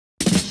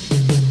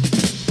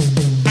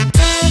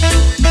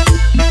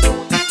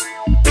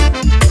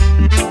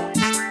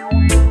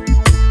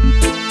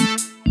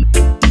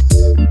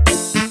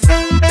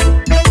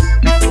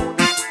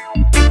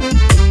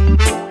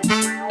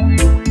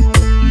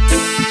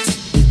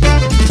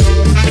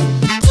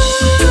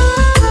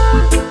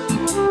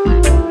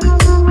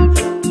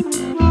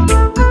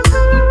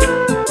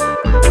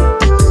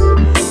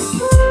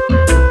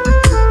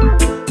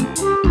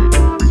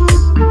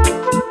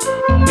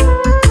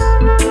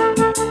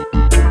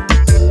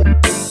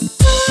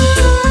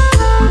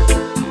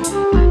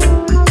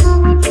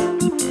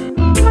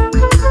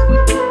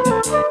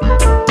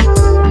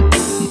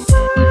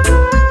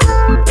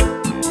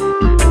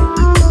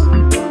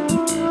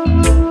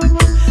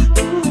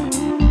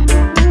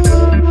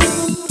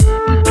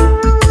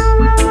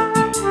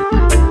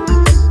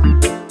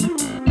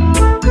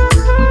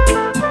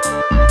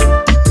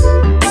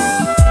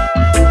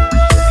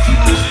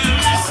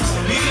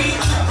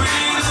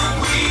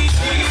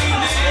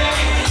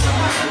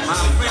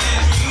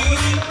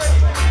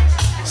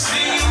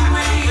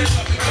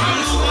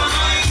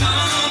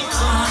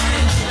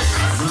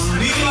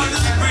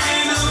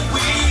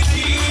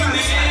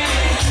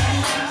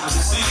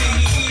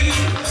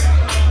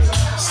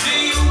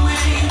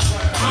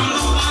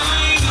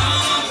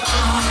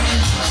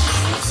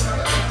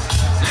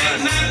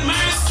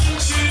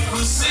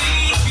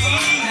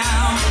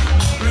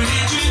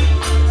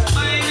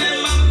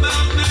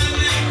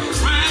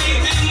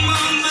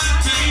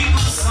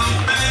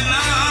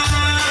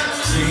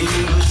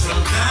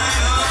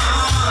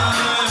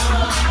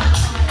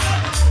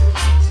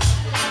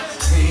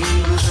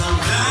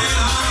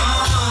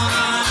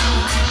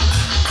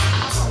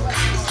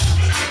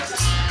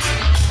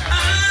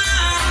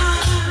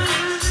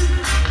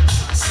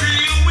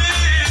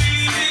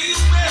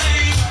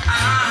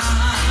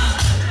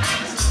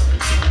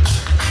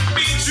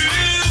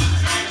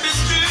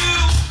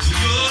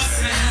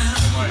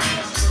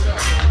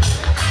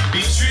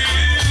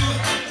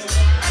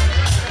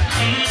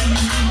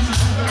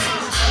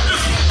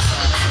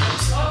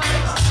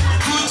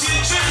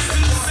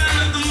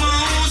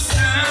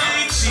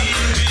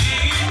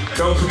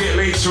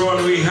later on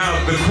we have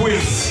the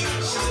quiz.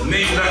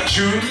 Name that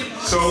tune.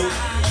 So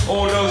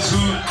all those who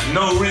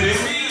know rhythm,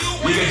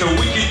 you get a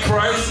wicked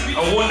prize,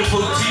 a wonderful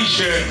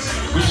t-shirt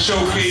with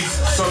Showcase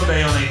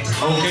Sunday on it.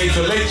 Okay,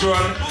 so later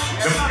on,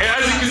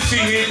 as you can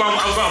see here, Mom,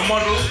 I've got a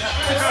model.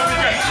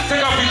 Take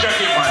off your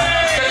jacket, man.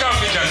 Take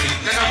off your jacket.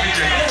 Take off your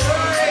jacket.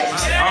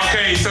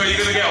 Okay, so you're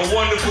gonna get a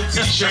wonderful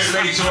t-shirt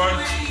later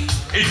on.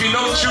 If you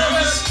know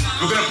tunes,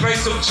 we're gonna play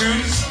some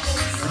tunes.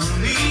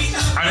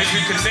 And if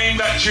you can name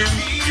that tune,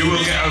 you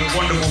will get a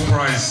wonderful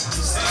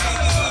prize.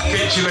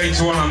 Catch you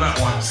later on that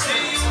one.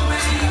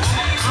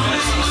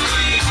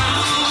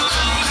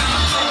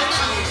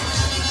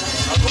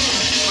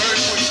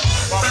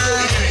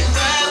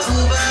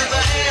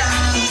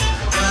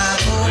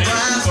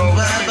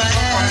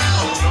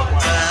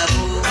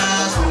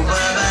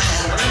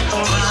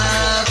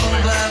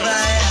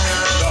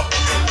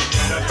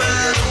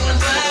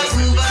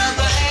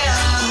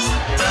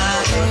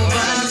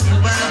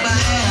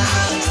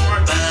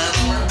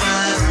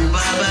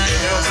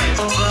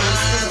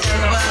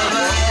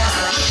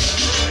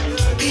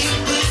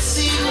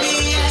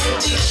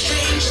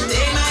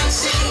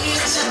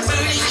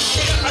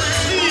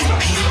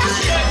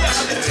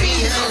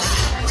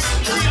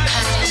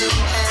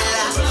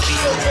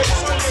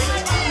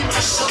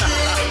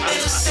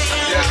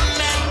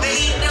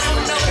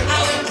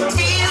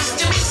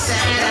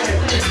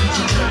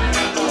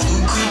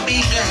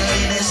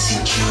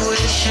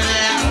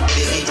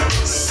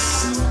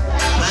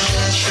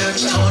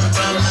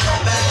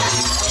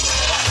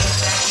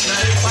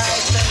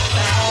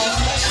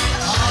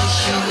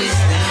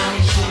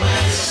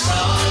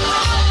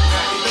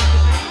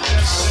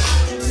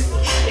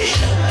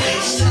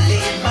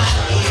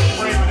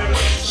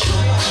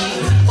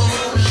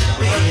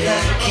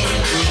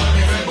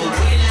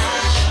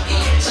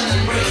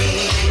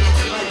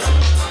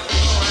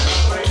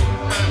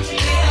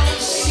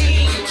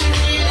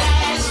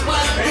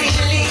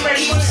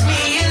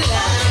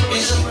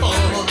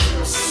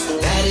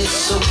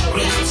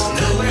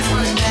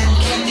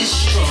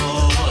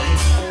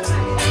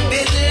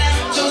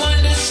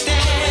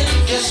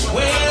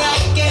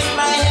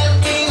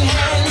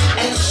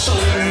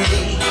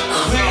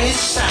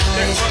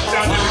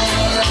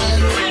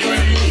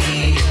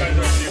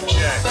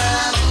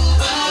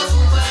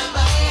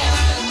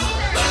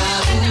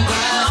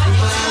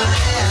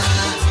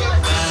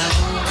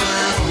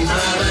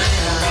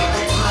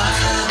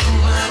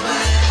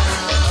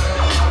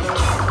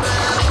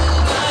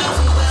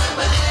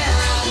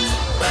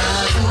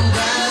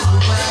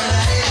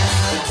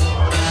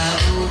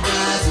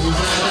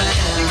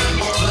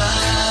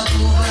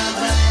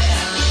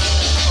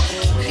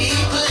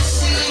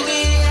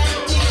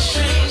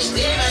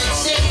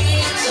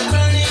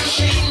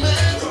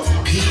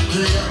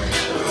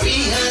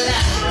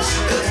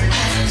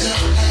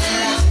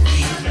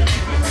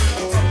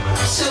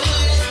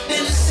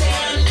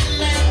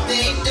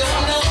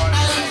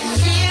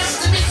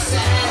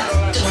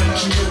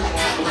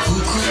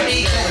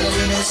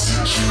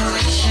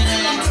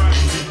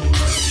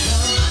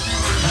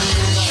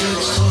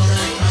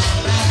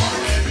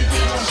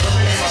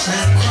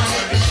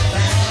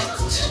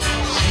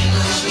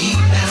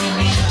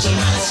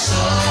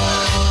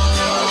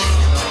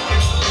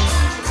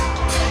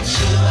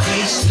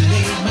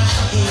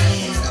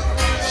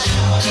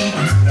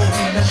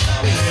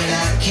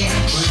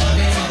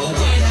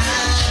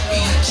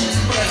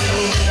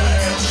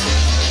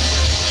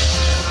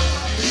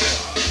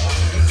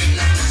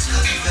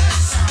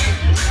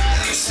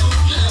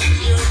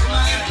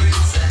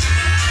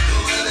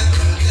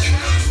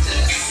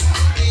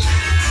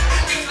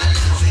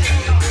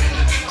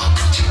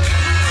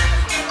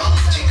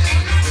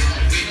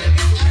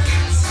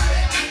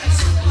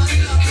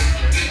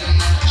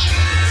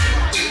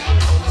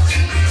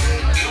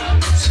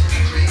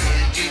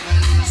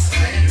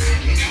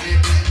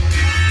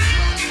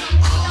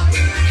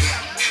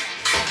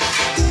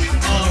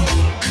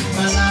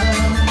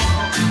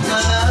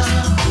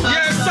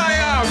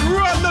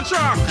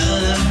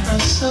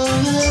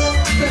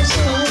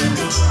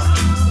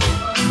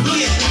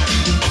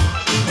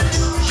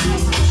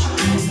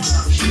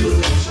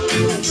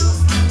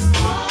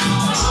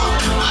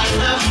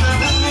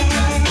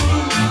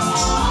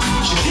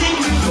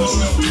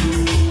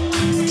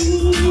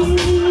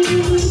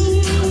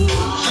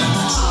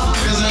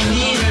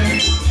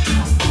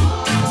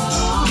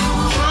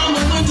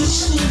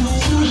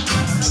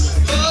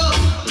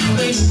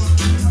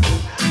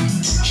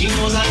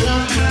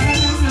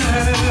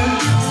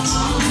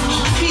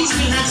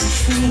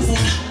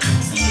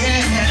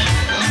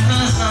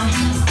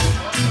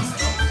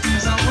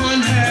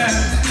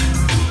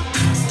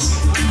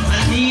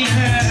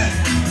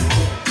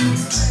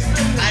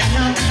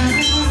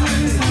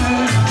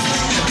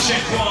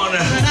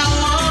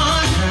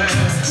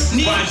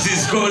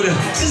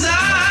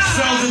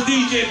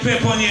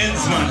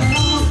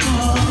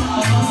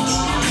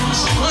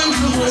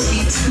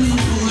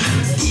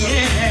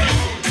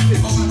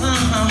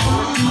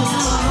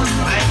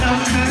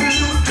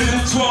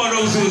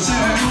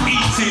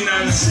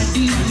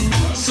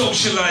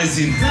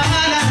 socializing.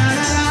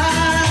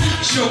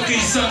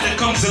 Showcase something that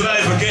comes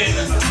alive again.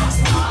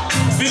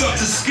 Big up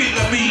to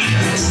Skitla B.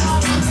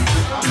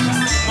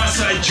 My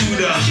side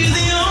Judah. She's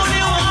the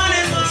only one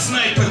in my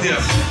Sniper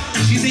there.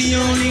 She's the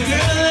only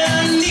girl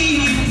that I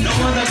need. No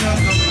other girl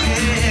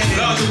compares.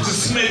 Loud up to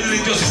Smedley,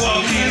 just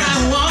walk in.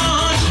 I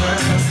want her.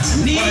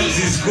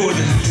 Vibes is good.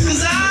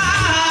 Cause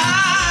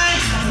I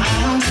don't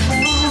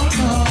want.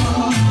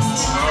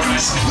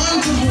 Alright.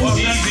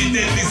 Easy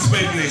deadly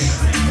Smedley.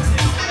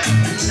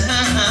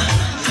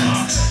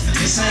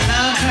 Yes, I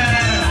love her.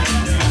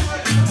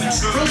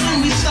 From when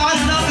we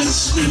started up in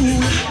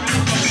school.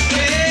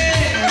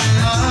 Yeah.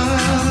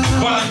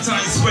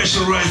 Valentine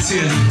special right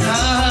here.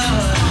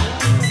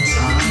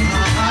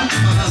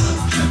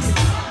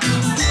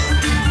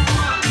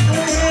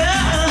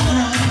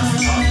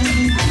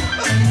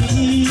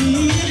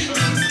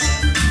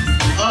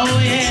 Oh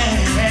yes.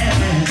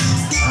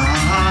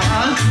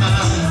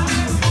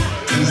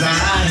 Cause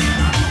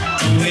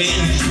I'm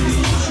waiting.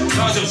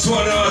 Large up to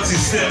other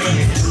artists there,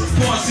 man.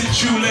 Passing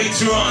through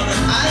later on.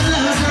 I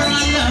love her, I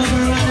love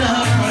her, I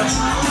love her.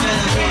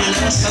 And baby,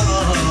 let's go.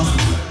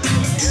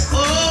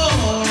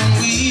 Oh,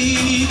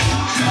 weak,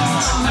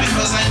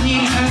 because I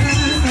need her.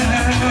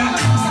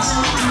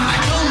 I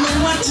don't know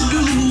what to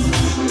do.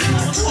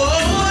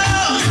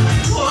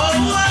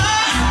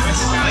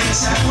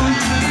 Yes, I want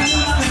her.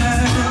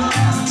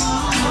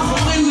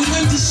 When we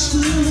went to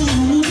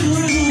school,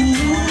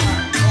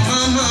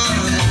 mama,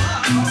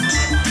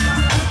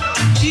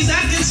 she's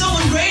acting so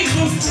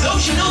ungrateful, though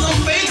she knows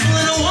I'm faithful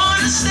and I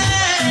want to stay.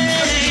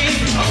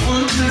 I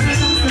want her.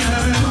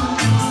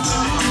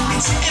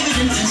 It's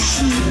evident and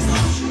true.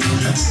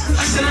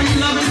 I said I'm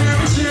loving her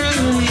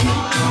eternally.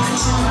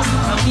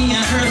 Now me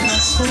and her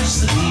not supposed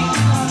to be.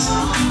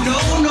 No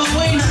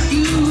way, not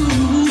you.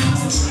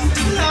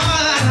 La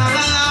la la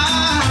la la.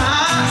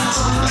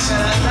 I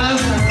said I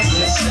love her,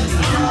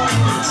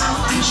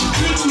 and she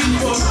takes me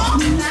for a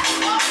fool.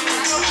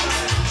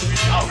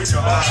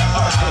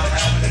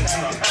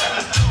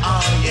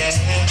 Oh yeah.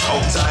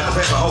 Hold time, the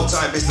paper, hold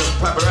time, Mr.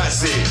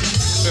 Paparazzi.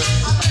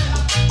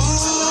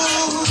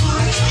 Ooh,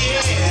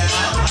 yeah.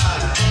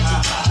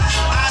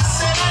 I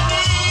said I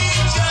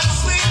need your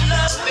sweet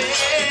loving.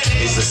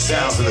 It's the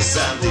sounds of the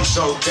Sandy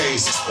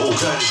Showcase,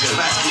 alternative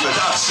massive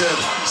production.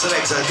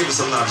 Selector, give us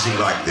some nudging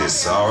like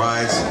this,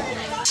 alright?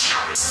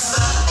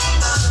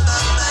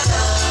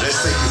 Let's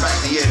take you back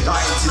to the year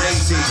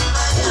 1980.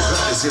 All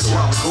courtesy of the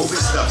one we call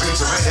Mr.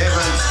 Peter Red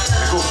Heaven,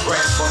 the good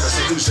friend from the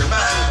Solution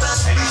Man,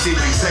 and he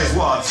simply says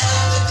what?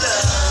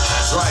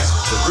 That's right,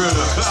 the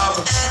Bruno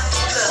Club,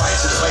 right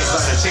to the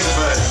baseline of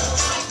Chingford.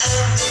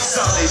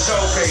 Sunday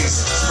Showcase,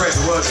 spread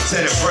the word and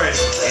tell a friend.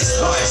 It's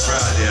nice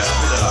round here,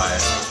 with the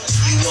line.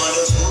 You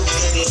wanna move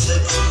in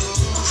the groove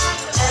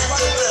and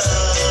the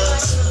love.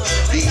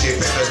 DJ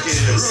Pepper's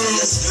getting the See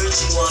a groove. skirt,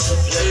 you wanna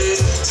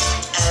flirt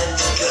and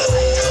the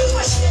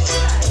girl.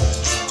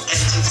 And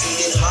to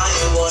feeling high,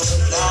 you wanna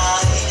fly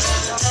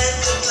and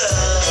the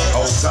blood.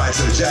 Hold tight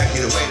to the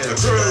jacket, the weight of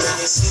the crew.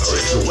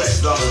 Original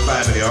West London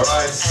family,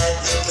 alright? And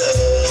the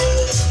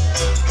blood.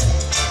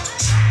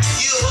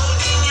 You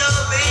holding your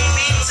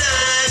baby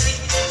tight.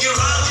 You're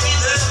rocking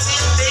her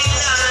till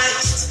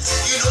daylight.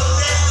 You know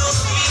there's no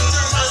need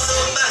to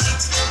rustle back.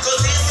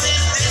 Cause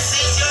this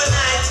is your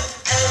night.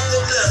 And the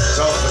blood.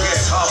 Don't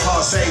forget,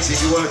 8:30 if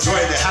you want to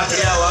join the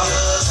happy hour.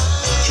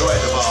 Join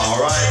the bar,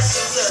 alright?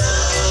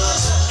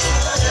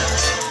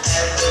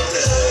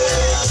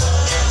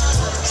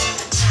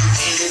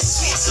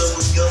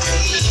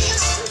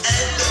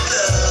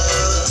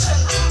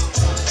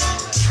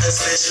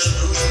 Special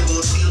room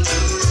will feel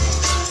blue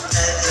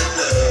and the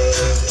blood.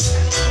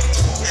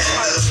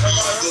 And the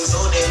heart goes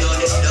on and on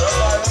and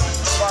on.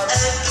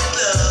 And the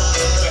blood.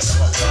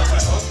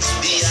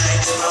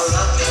 Behind them I'll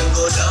rock and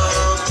go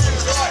down.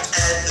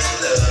 And the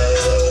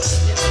blood.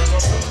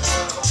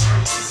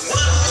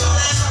 What will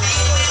that be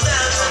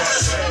without the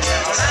blood?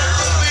 How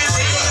will we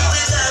be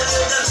without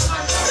the blood?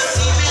 The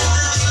feeling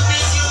that you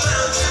miss you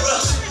out the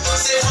road.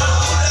 Say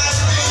what would I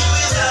be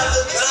without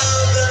the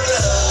blood?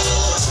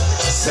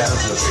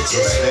 Sounds of the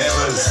Victor Red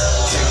Heavens.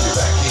 Take you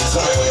back in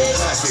time when the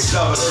classic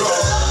lovers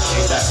rock.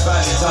 It's that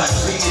Valentine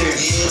feeling.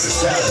 With the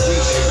sound of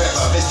DJ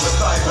Pepper, Mr.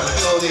 Sniper in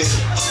the building.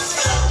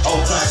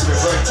 Old time to be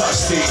very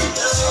touch team.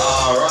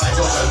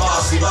 Alright, on the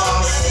Marsy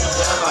Mars.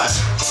 Yeah, man.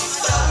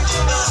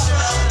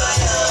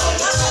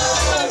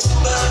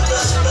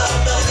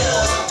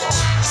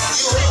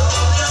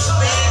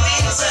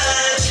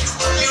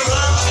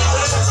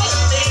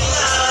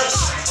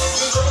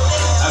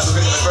 Have a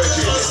bit of a break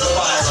here, Mr.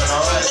 Byron,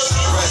 alright?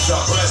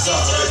 Press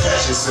up, let me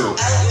catch you soon.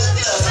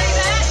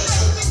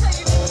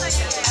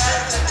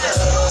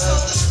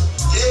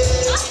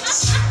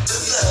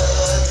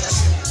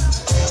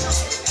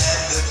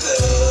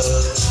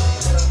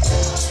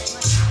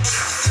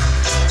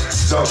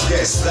 Don't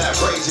forget Slap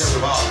Radio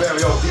with our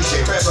very own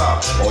DJ Pepper,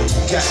 or you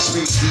can catch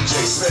me, DJ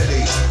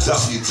Smelly,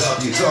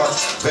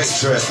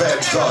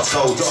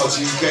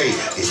 www.venturefm.co.uk.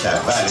 It's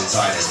that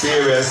Valentine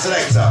experience.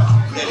 Selector.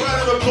 A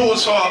round of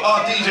applause for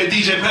our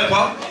DJ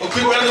Pepper. A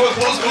quick round of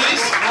applause,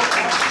 please.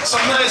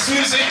 Some nice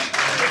music.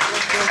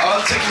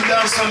 I'll take you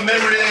down some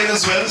memory lane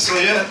as well, so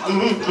yeah.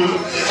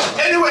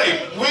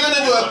 Anyway, we're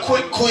gonna do a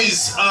quick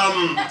quiz.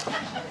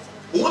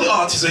 All the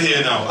artists are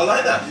here now. I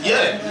like that.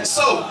 Yeah.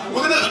 So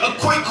we're gonna do a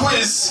quick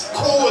quiz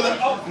called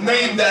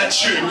Name That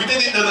Tune. We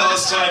did it the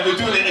last time. We're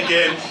doing it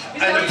again,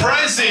 and the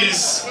prize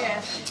is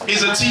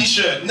a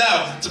T-shirt.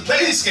 Now to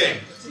play this game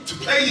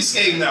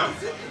now,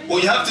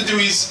 what you have to do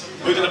is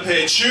we're gonna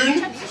play a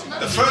tune.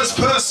 The first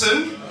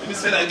person. Let me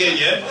say that again,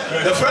 yeah?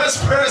 The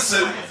first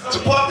person to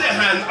put up their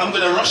hand, I'm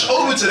going to rush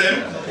over to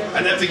them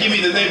and they have to give me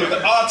the name of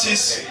the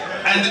artist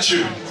and the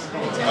tune.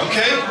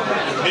 Okay?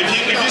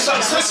 If you're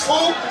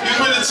successful, you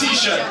win a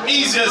T-shirt.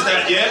 Easy as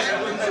that, yeah?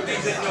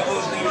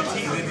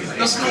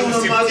 That's cool,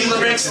 Marty.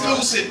 They're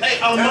exclusive.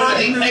 Hey,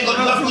 Marty ain't got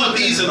nothing of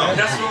these, you know.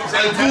 And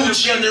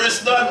Gucci and the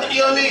rest, you know what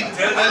I mean?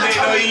 And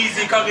Tommy,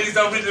 easy, companies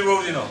don't read the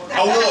road, you know.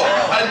 I will.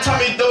 And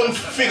Tommy don't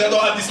think I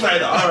don't have this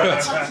neither.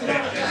 Alright.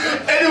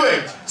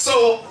 Anyway,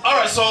 so,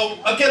 alright, so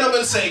again, I'm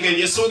going to say again,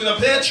 yeah, so we're going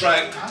to play a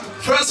track.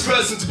 First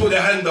person to put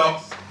their hand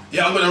up,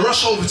 yeah, I'm going to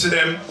rush over to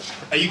them,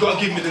 and you got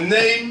to give me the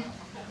name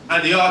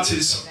and the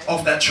artist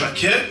of that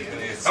track, yeah?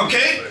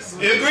 Okay?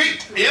 You agree?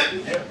 Yeah?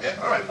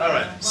 Yeah.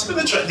 Alright. Spin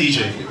the track,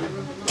 DJ.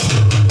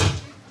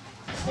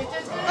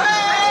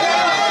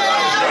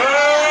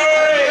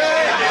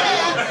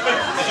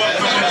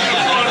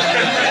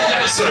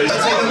 Sorry.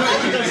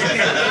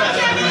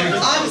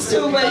 I'm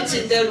still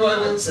waiting, Delroy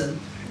Wilson.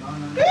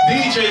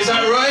 DJ, is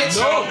that right?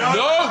 No.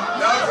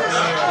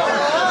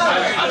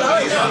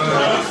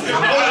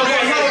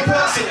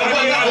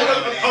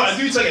 Alright,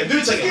 do it again. No.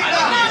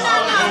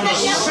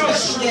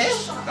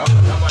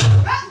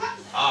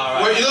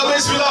 Wait, you don't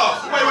make me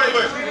laugh. Wait.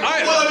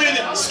 What I mean,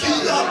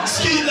 Skitla.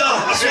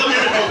 That's what I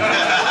mean.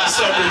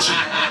 Sorry, Richie.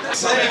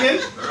 Say it again.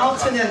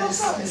 Alton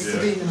Ellis,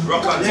 Mr. Bean.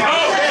 Rock on.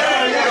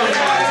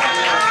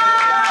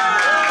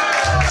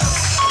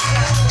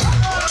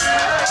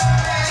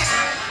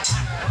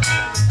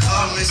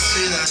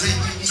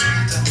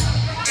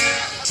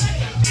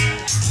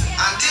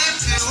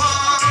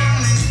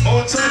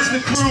 All time to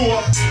the crew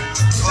up.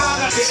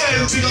 Down at the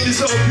end, big up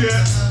this up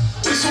here.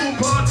 We're soon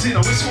party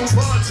now, we're soon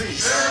party.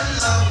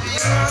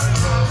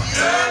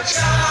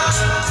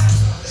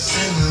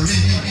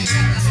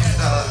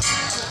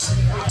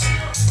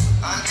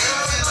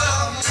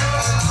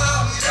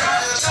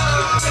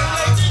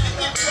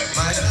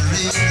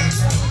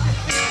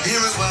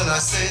 Hear it while I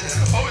say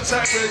that. Over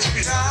time,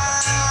 Reggie.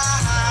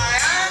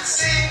 And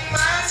sing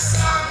my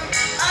song.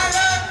 I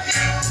love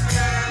you,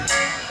 girl,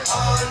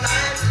 all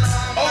night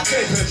long.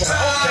 Okay, Pepper.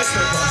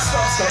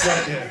 Stop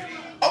right there.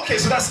 Okay,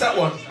 so that's that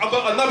one. I've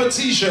got another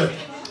T-shirt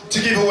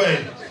to give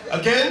away.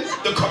 Again,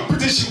 the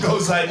competition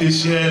goes like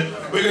this, yeah?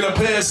 We're gonna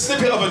play a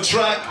snippet of a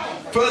track.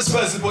 First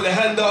person to put their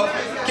hand up.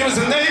 Give us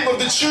the name of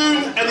the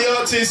tune and the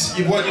artist.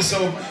 You've won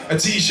yourself a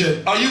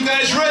T-shirt. Are you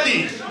guys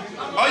ready?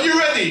 Are you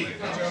ready?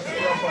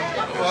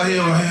 Oh,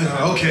 here.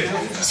 Okay.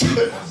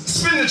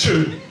 Spin the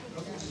tune.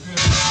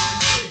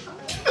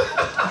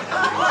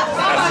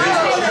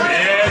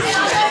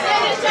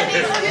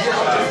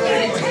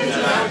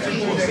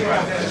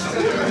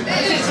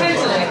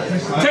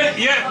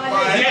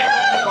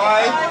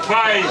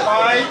 Five.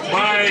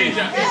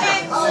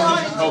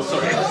 Oh,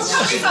 sorry.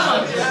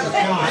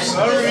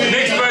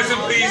 Next person,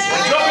 please.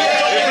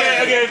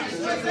 Again.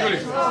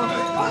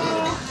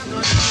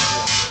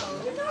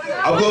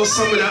 I've got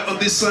some of that on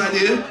this side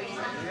here.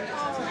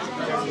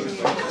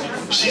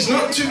 She's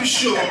not too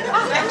sure.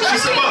 She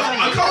said,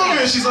 I come over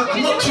here, she's like,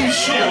 I'm not too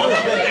sure.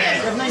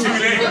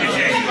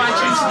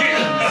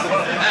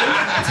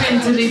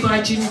 Tenderly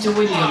by Ginger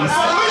Williams.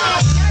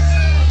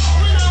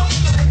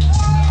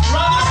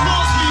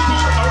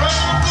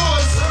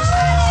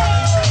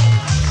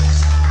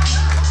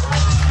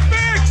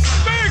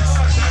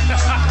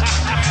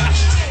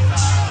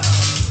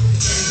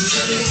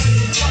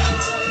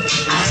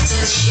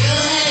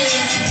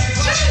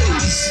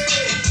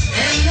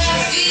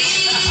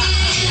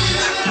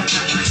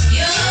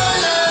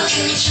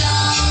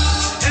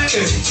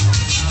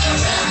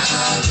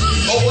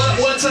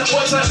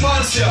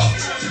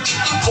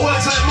 One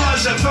time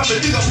Marcia, family,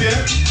 dig up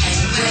here.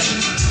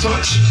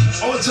 Touch.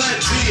 One time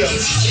Tia.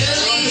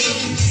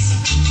 Something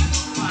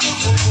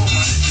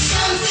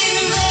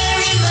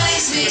that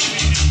reminds me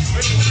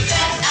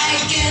that I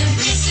can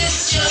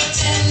resist your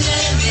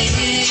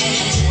tenderness.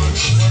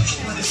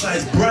 This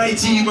side's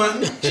brighty,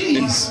 man.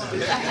 Jeez.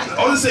 I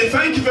want to say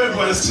thank you for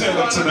everyone that's turned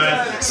up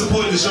tonight,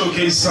 supporting the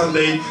Showcase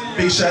Sunday.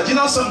 Big shout. You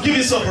know something? Give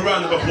yourself a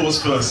round of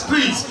applause first.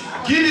 Please,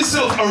 give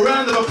yourself a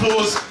round of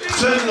applause.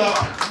 Turning up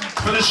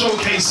for the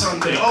Showcase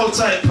Sunday. All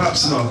tight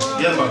paps now.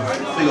 Yeah, man.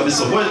 Big up, it's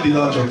a wildly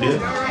large up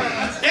here.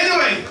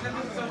 Anyway,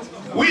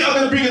 we are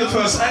going to bring in the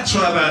first act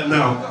right about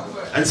now.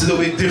 And it's a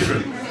little bit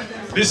different.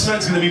 This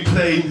man's going to be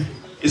playing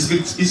his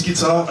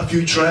guitar, a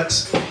few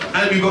tracks.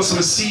 And we've got some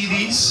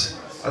CDs,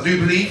 I do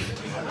believe,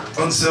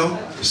 on sale.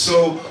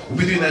 So we'll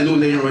be doing that a little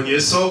later on here.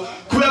 So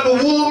could we have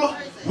a warm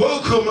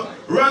welcome,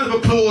 round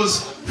of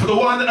applause for the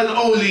one and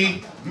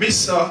only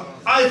Mr.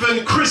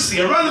 Ivan Christie.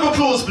 A round of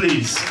applause,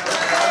 please.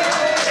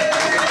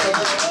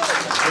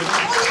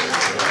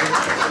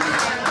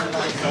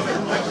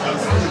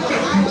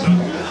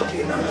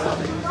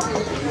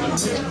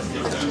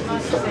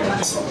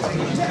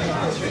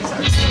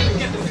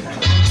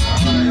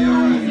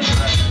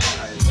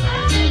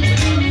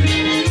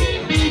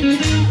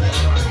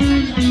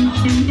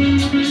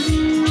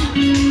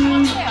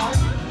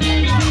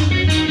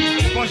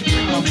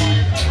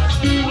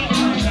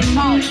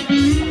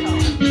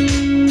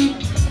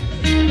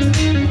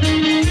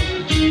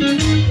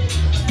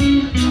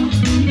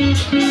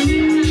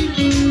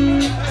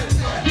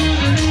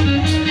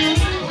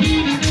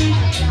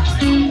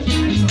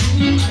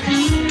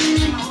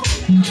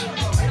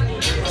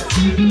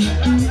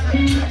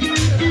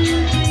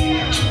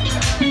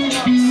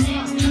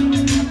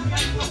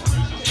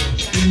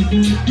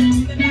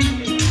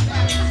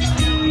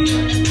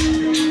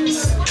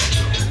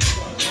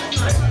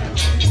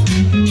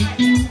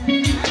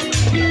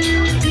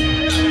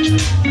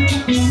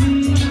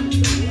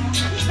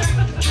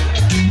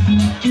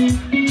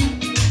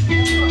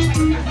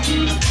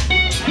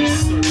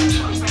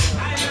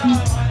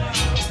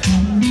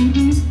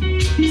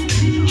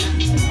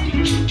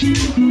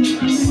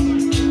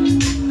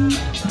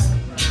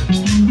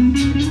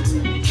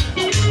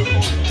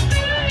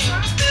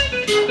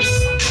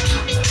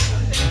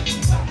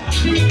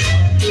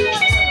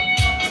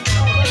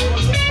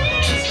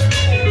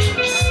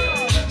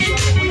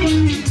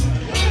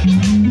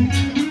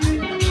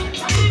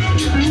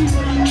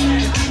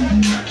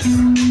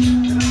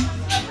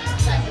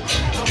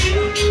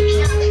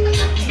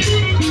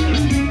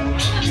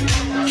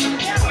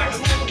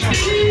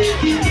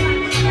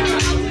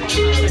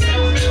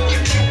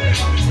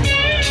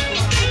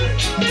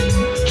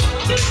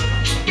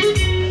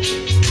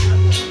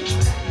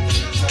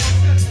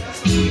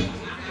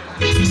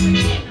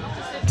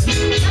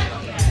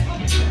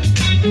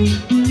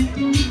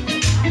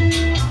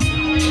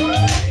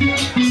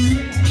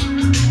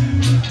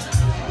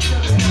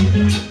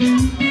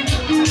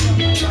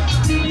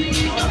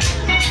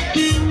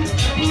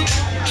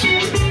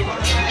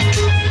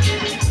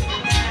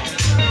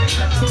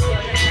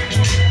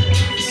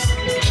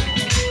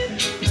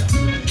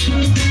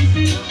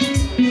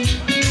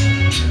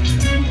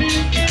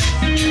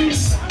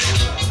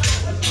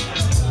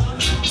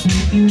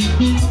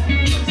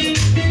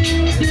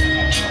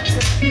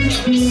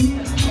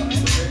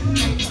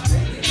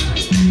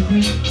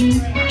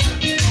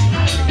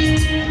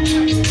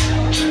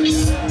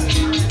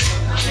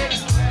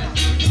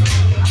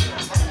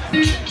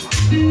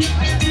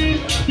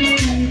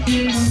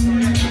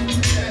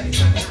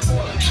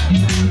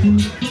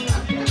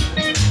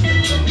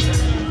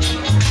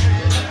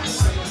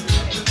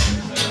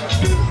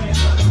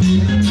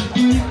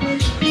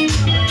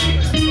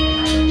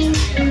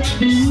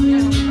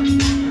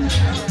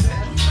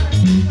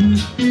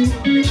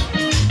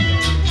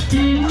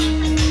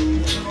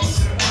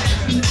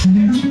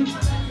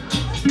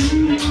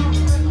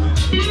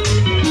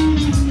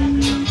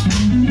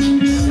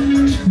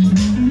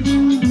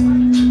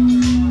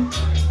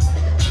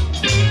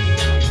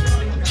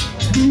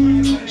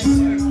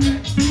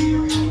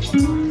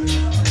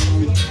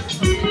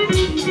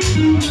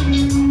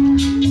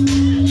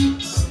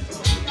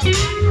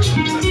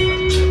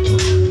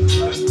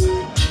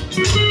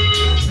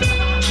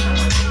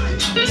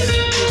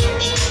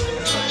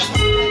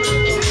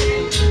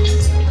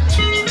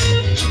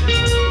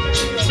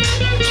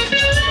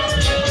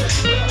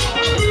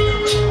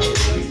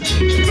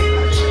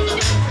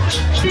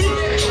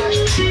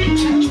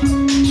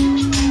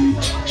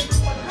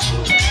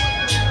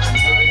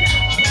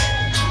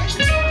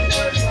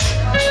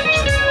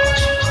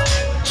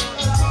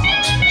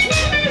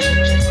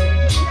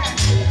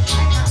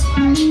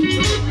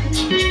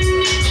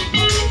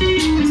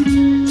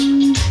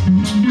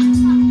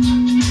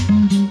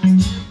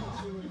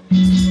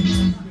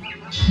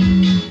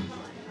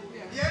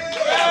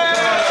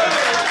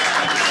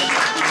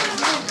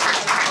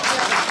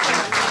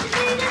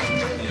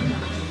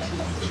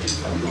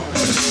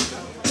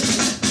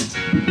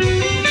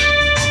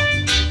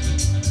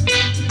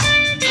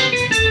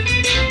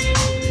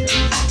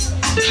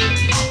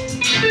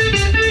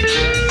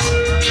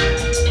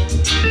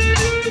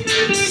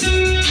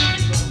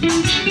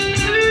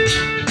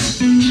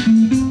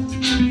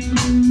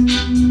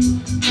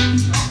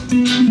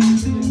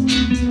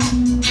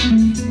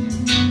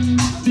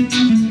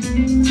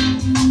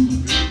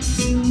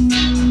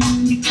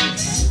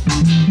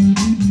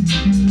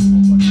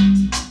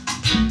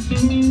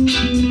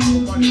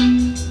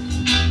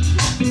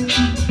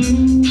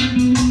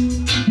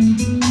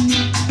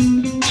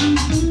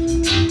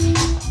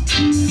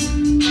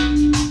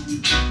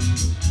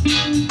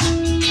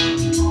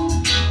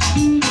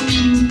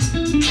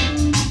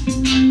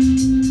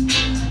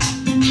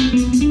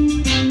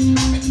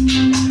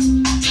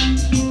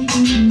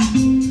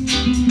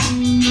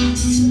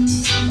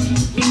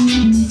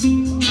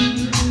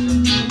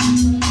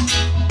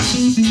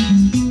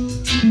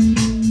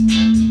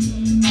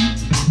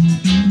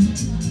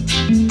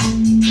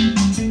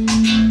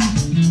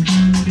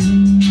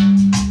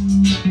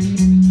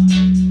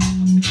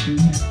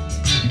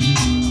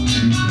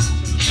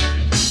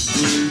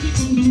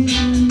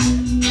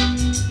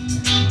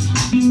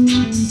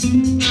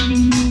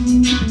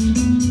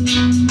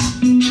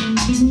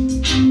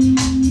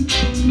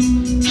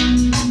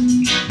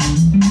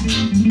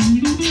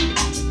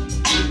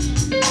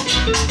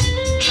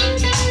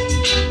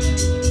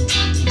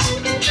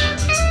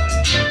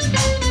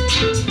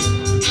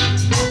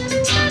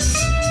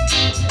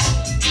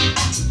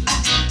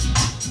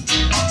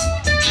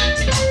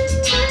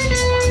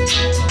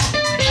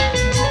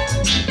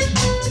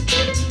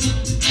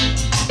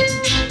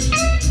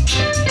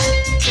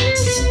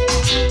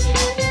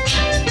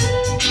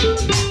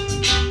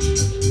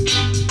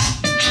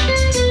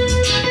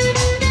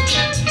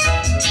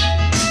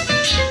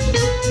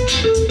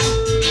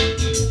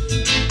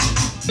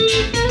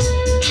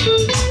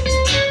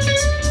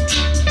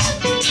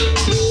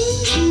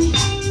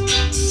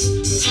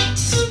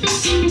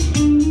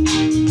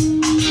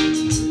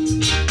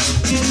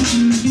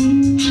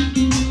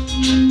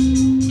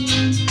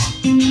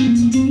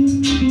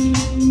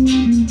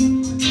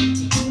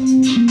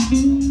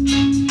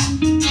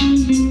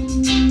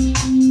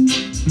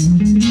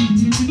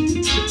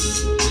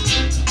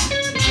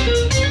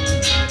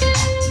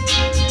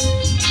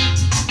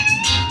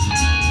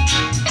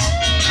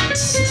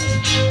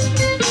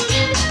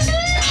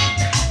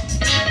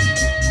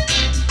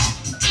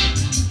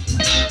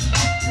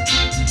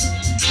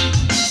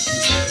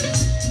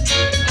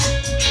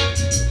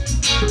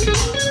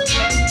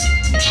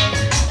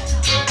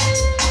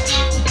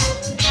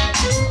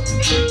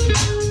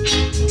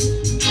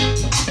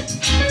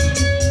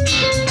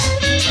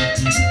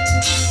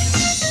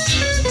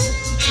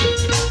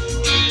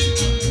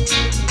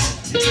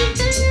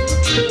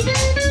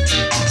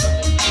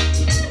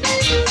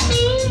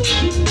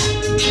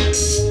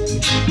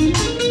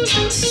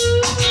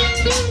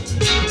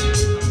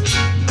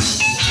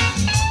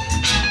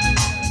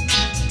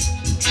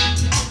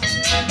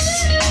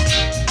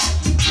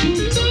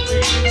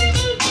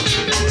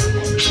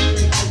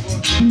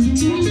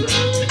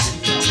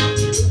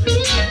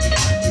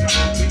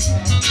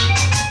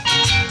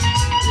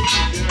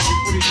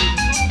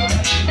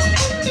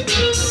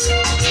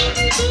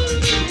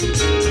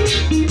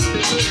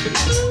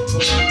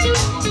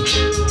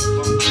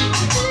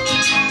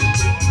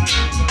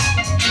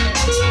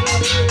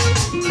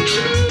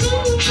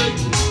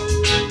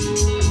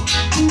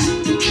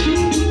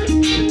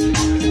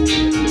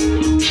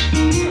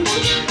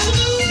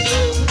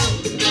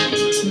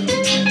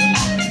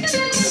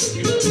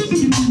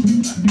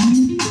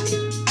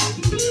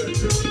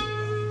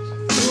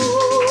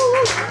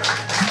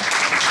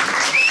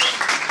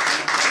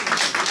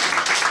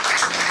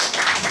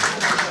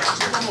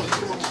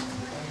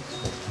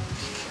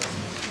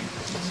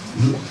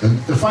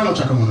 The final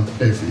track I'm going to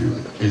play for you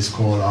is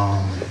called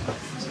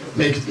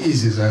Make It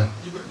Easy. It's a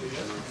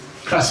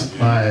classic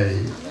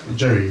by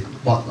Jerry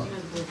Butler.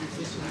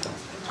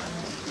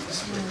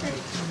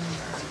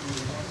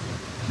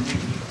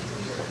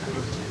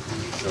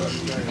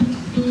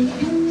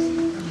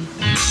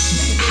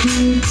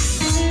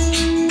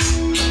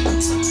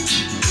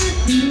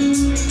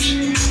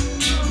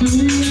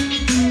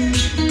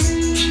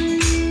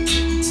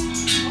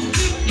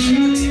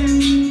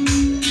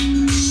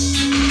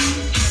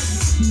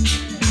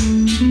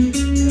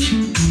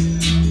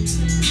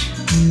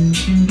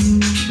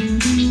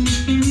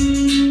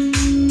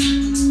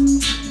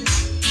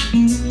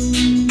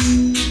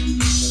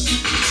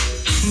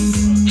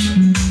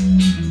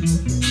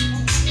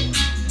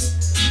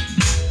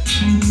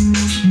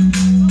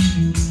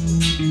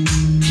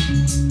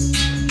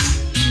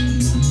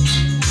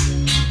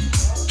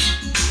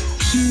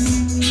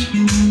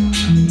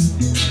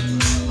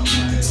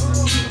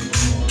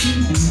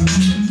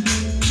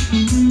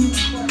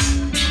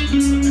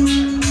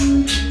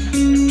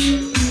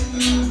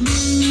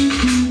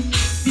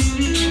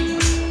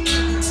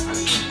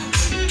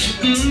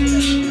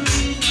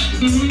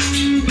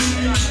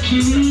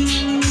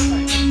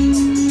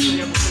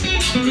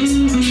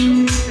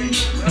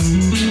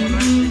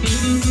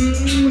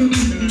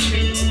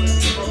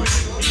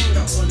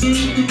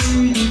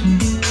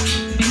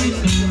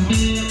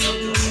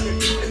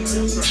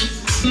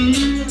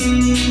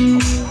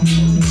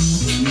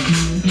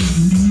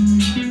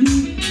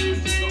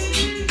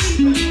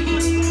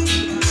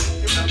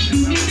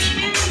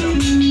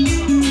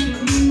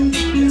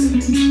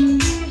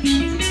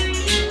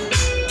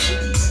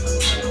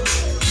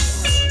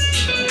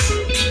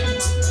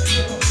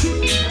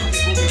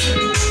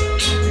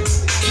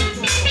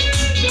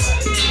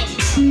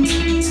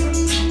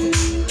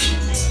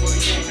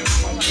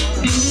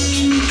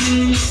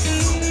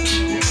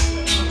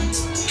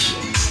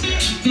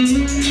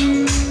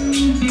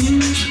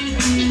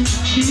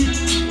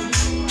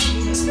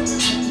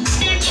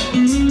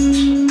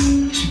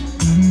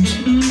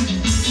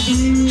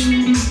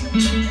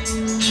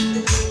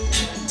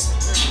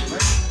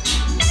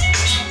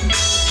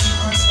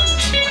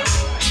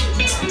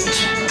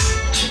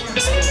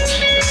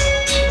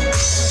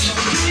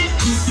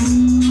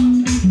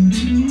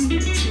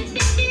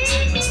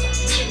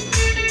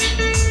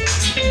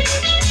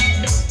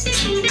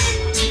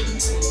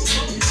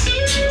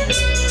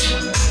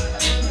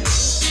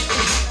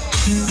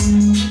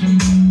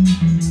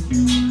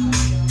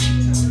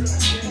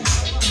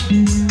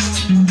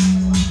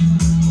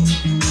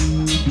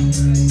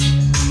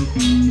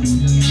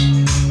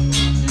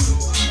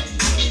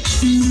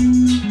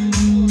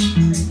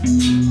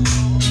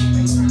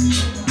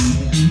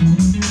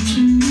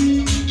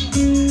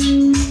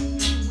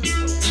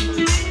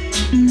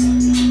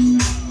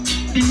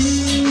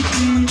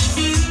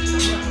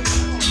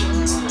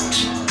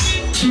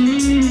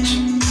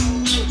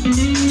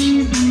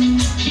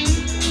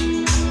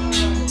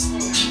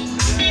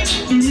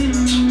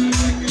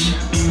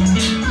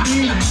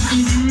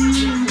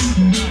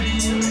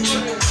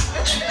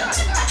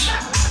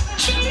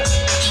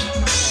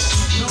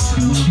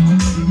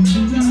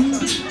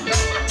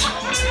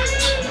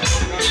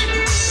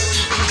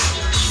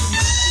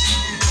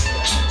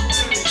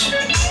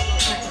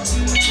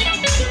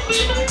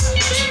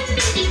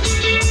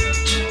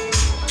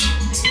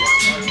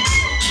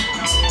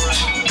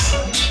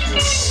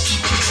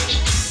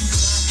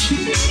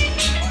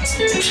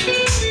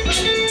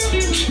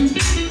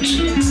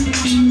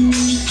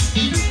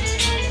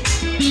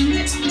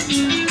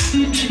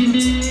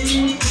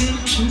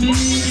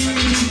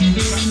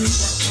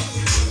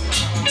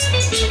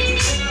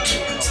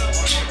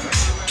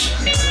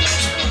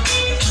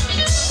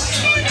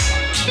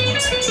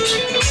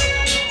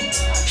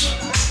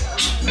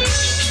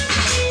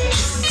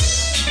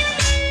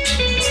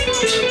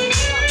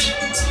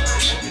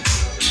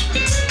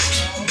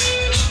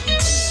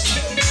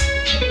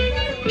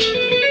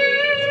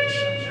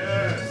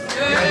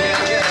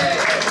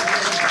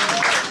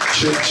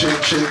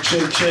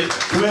 Check.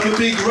 Can we have a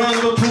big round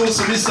of applause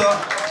for Mr.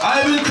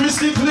 Ivan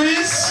Christie,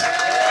 please?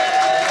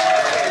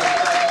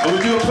 And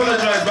we do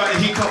apologise about the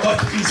hiccup, but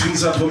these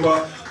things happen,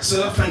 but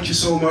sir, thank you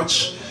so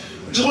much.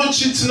 I just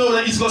want you to know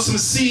that he's got some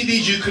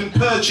CDs you can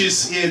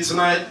purchase here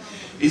tonight.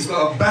 He's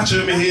got a batch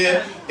of them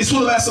here. It's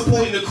all about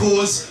supporting the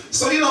cause.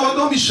 So you know what,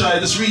 don't be shy,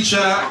 just reach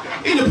out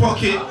in your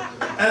pocket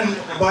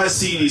and buy a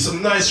CD.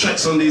 Some nice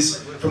tracks on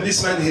this, from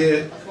this man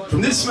here.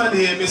 From this man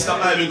here, Mr.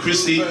 Ivan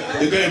Christie,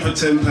 you're going for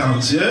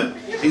 £10, yeah?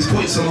 He's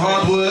putting some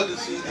hard work,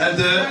 and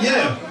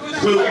yeah,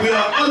 we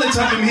are honoured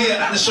to have him here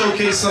at the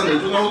Showcase Sunday.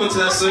 Do you know what to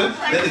that, sir?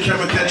 Let the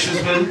camera catch you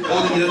as well,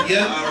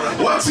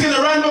 yeah? Once again,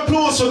 a round of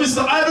applause for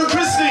Mr. Ivan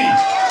Christie.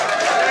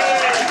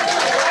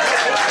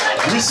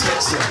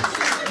 Respect, sir.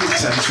 Big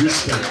times,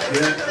 respect,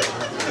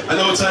 yeah? I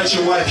know it's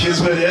your wife here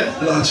as well, yeah?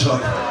 Large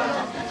heart.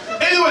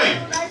 Anyway,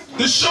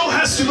 the show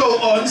has to go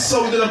on,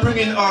 so we're going to bring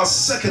in our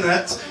second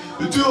act.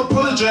 We do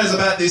apologise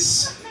about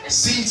this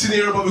seating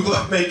here, but we've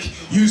got to make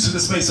use of the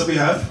space that we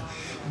have.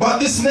 But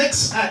this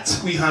next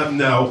act we have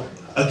now,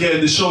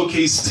 again, the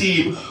Showcase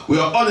team. We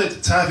are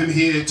honoured to have him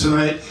here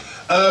tonight.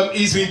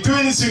 He's been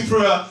doing this thing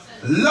for a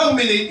long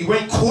minute. He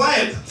went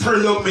quiet for a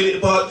long minute,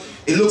 but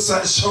it looks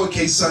like the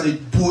Showcase Sunday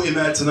brought him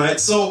out tonight.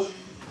 So,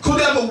 could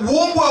we have a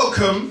warm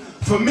welcome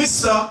for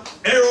Mr.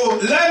 Errol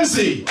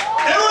Lamsey?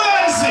 Errol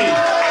Lamsey!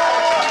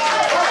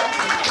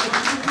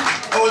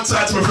 All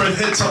time to my friend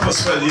Head Top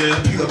as well, yeah,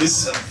 pick up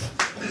himself.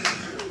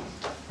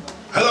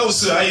 Hello,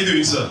 sir, how you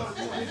doing, sir?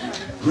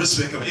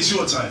 Respect, it's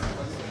your time.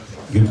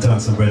 Give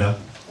thanks, my brother.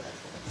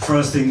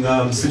 First thing,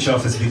 switch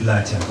off this big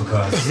light here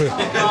because you're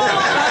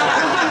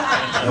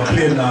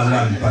playing now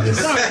land by this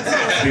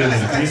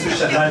building. Can you switch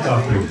that light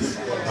off, please?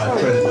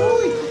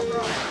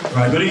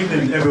 Right, good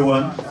evening,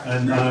 everyone,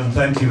 and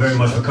thank you very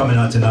much for coming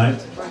out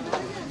tonight.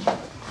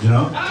 You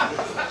know?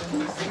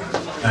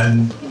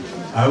 And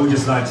I would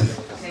just like to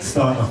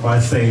start off by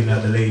saying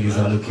that the ladies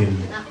are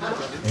looking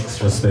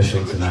extra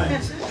special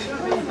tonight.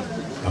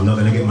 I'm not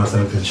going to get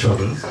myself in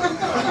trouble,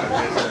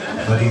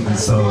 but even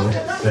so,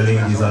 the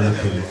ladies are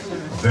looking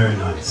very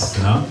nice,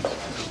 you know?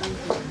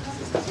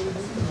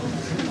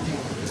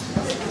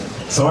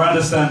 So I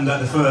understand that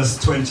the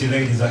first 20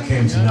 ladies that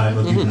came tonight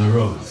were given a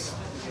rose.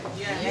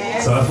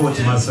 So I thought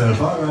to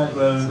myself, all right,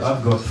 well,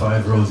 I've got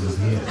 5 roses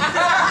here.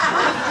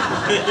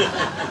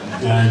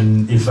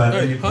 And if at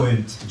any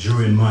point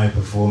during my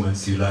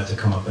performance you'd like to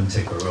come up and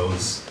take a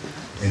rose,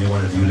 any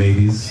one of you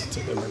ladies,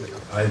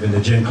 either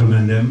the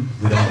gentlemen them,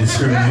 without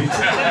discriminate,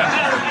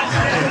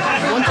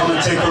 come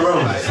and take a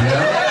rose,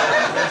 yeah?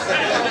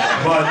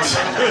 But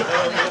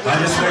I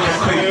just make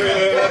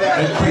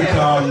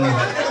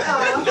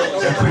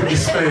a quick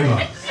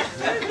disclaimer.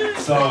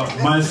 So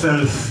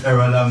myself,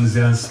 Errol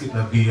Lamsey and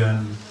Skitla B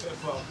and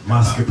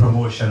Maski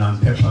Promotion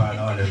and Pepper and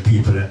all the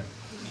people there.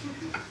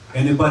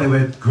 Anybody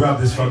would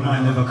grab this from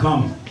mine never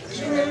come.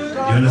 You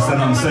understand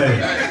what I'm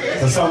saying?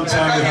 So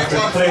sometimes we have to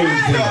claim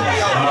things.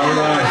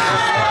 Alright,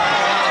 sister.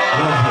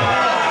 Love you.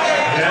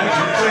 Yeah? You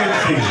claim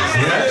things,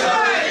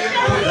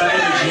 yeah? Put that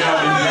energy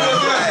out in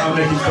there. I'll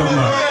make it come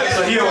back.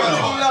 So here we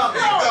go.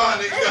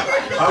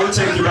 I will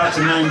take you back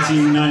to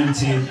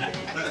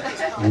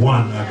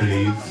 1991, I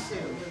believe.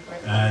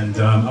 And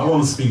I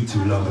won't speak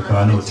too long because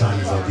I know time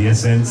is of the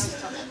essence.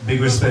 Big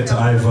respect to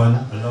Ivan.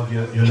 I love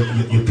your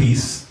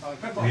piece.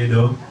 You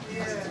know.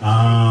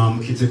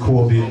 Kitty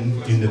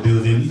Corbin in the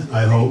building,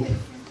 I hope.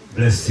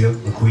 Bless you,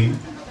 the Queen.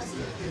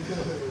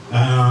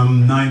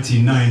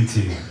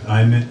 1990,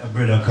 I met a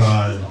brother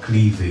called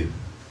Clevey.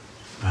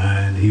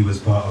 And he was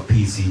part of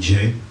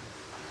PCJ.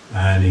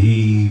 And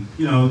he,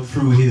 you know,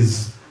 through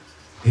his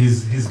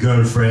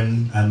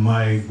girlfriend and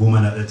my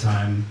woman at the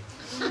time,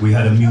 we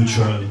had a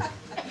mutual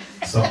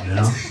something, you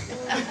know.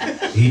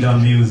 He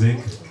done music,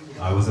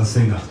 I was a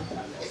singer.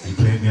 He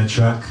played me a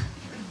track,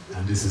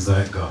 and this is how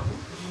it goes.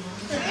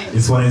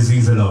 This one is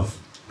Easy Love.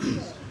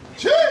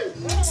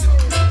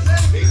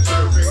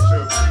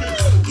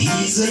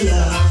 Easy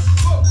love.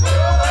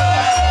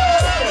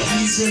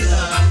 Easy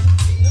love.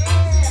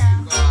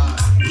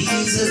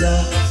 Easy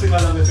love. Sing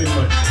along with him,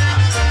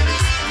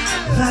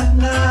 That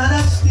night I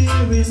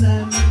still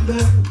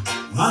remember.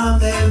 My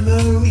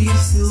memory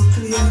is still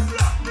clear.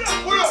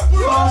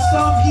 Most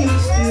of you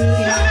still in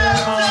the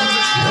arms.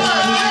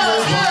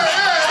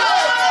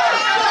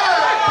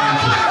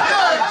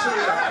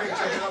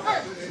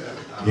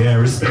 Yeah,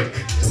 respect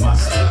to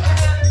Master.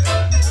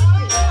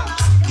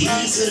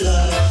 Easy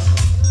love.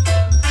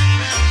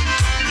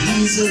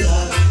 Easy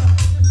love.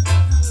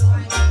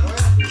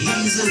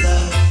 Easy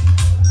love.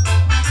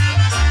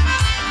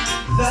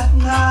 That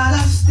night I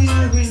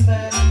still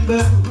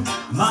remember.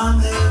 My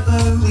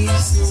memory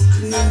is still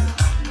clear.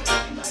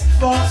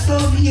 Thoughts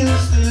of you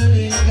still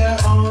linger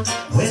on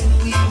when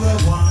we were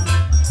one.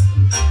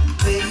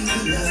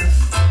 Baby love.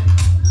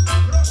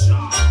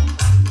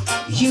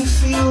 You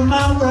fill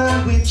my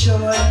world with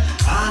joy.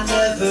 I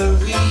never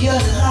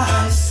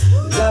realized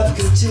love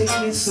could take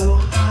me so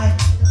high.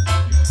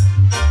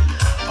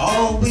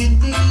 All we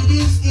need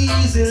is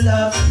easy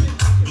love.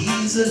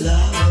 Easy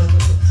love.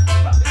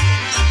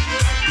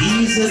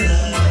 Easy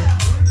love.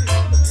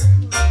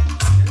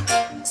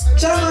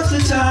 Time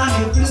after time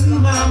you blew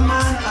my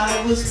mind. I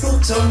was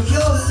hooked on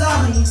your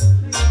line.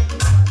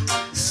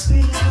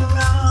 Spinning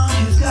around,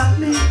 you got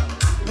me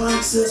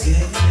once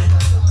again.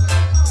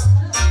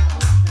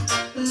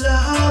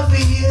 Love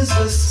is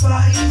the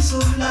spice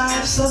of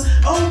life, so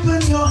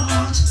open your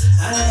heart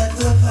and let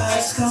the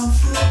vibes come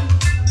through.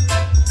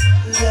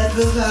 Let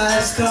the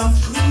vibes come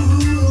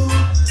through.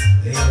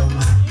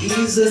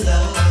 Easy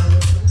love.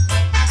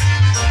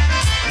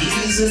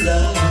 Easy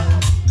love.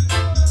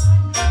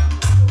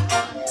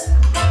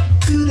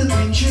 Could have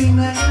been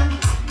dreaming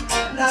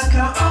like I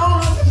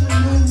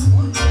often do.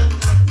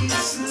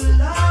 It's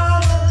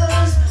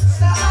love's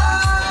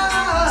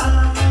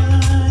sign.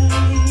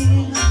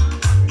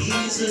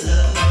 Easy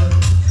love.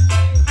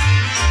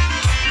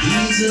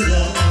 Easy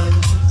love.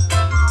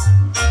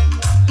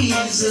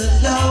 Easy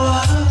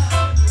love.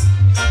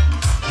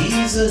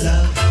 Easy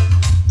love.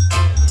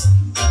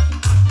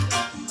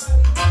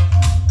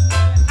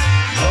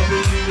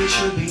 Loving you, it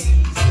should be easy.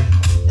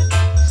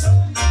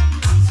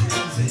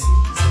 Easy,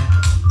 easy.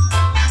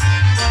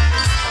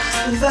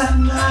 that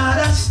night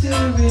I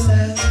still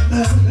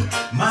remember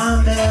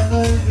my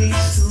memories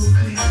so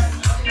clear.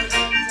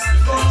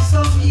 For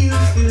some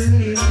years to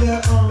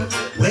linger on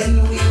when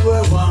we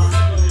were one,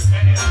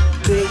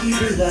 baby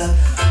love.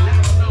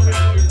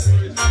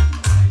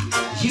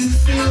 You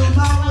fill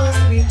my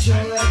world with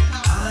joy.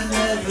 I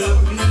never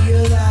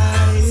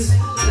realized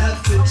love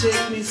could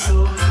take me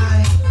so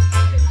high.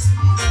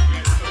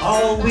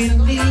 All we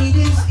need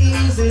is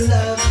easy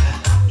love,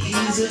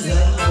 easy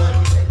love,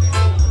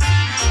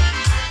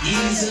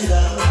 easy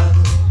love.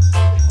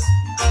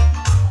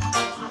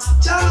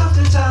 Time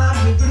after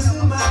time you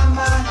blew my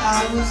mind. I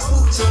was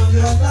hooked on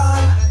your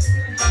life.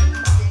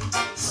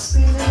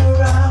 Spinning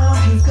around,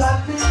 you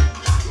got me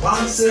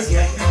once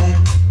again.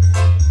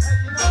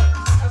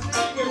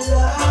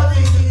 Love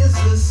is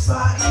the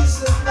spice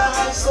of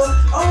life, so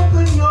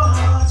open your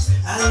heart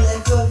and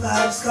let the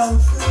vibes come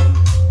through.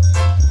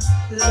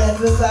 Let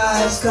the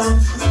vibes come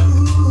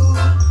through.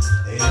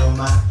 They know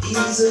my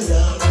easy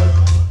love,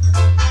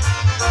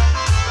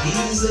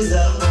 easy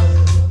love.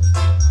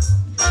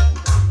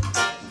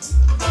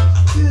 I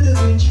could have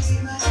been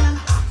dreaming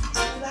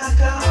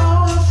like I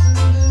often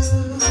do.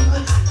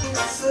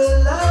 It's a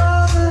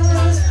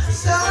lover's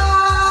style.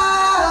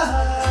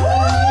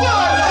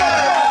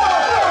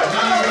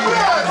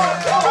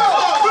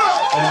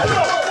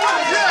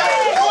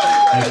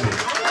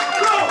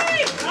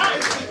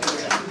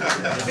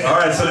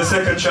 Alright, so the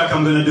second track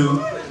I'm gonna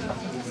do,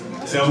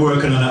 see, I'm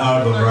working on an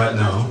album right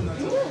now,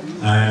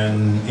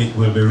 and it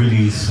will be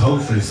released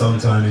hopefully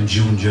sometime in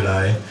June,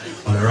 July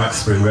on the Rock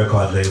Spring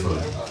record label.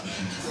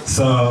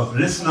 So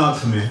listen out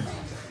for me.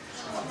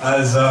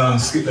 As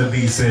Skitla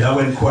B said, I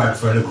went quiet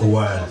for a little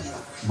while,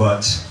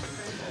 but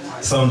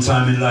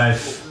sometime in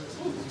life,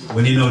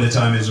 when you know the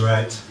time is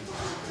right,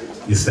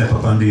 you step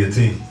up and do your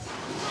thing.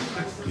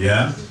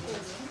 Yeah?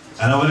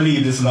 And I want to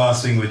leave this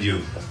last thing with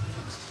you.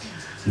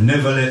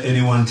 Never let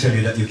anyone tell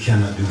you that you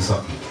cannot do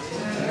something.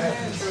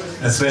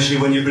 Especially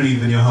when you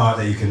believe in your heart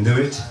that you can do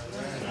it.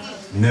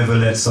 Never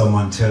let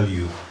someone tell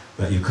you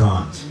that you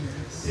can't.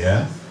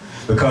 Yeah?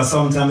 Because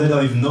sometimes they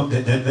don't even know,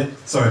 they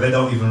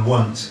don't even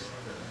want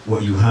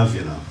what you have,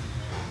 you know.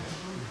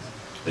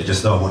 They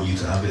just don't want you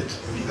to have it.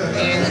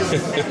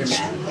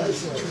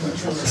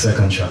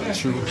 Second track.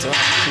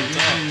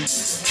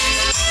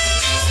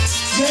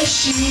 Yes,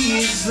 she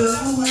is the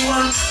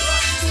one.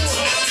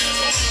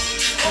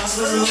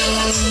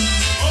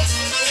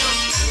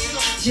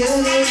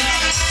 Yeah.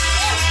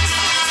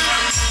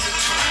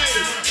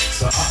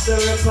 So after a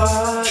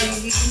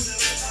party,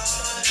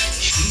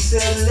 she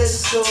said,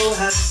 let's go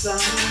have some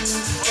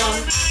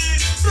fun.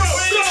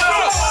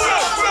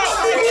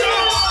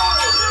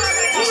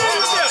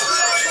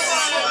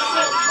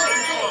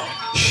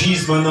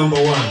 She's my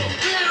number one.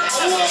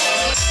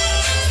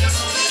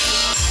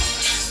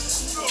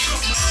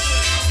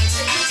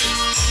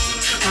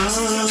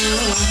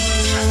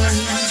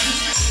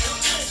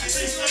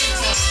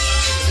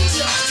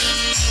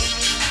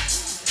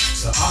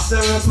 So after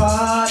a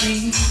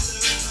party,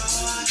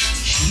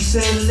 she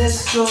said,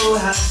 let's go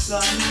have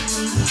some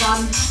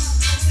fun.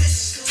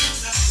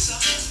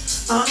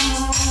 Oh,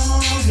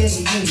 yeah,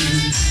 yeah.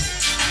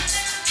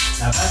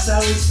 Now that's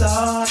how it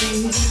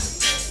started.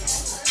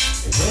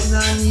 When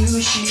I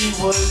knew she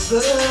was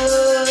the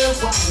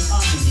one, I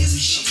knew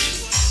she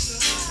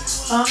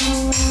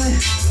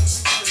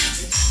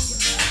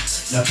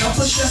now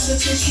couple shots of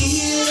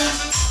tequila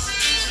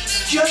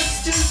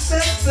just to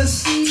set the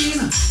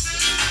scene.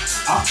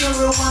 After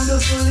a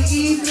wonderful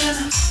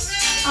evening,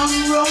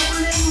 I'm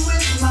rolling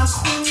with my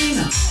queen.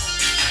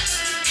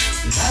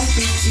 Life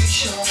is too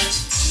short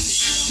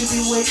to be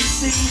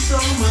wasting so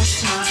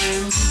much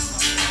time.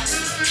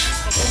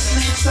 Let's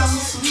make some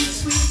sweet,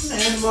 sweet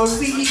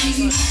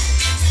memories.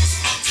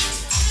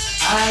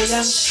 I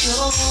am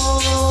sure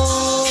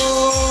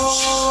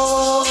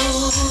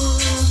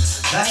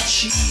that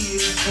she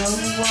is the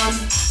one.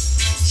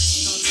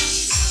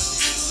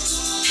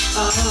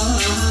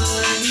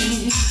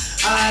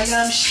 I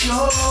am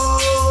sure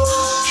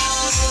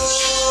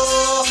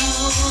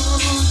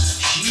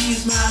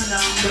she's my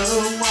number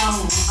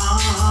one.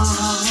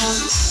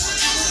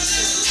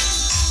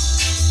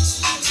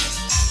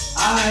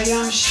 I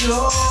am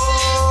sure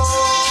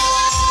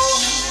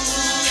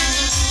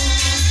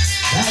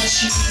that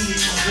she is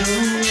the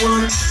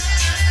one.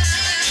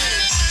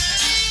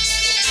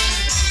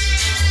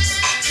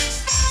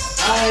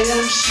 I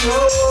am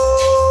sure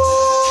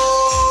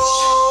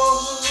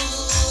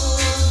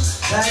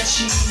that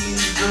she is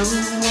the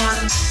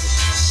one.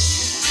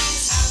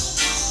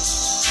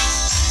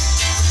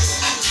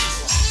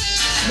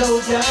 Slow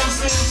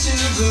dancing to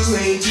the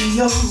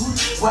radio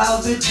while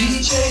the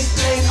DJ's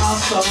playing our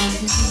song.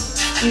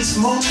 It's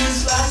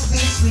moments like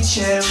this we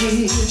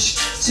cherish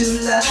to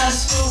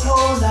last for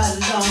all night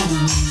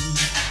long.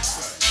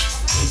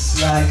 It's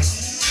like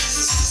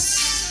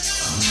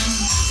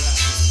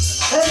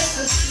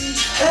ecstasy,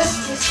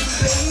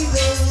 ecstasy,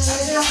 baby.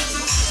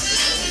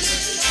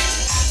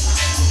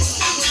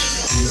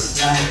 It's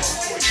like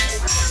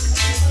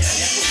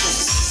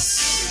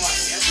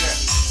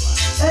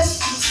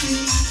ecstasy,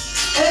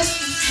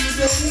 ecstasy.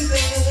 baby.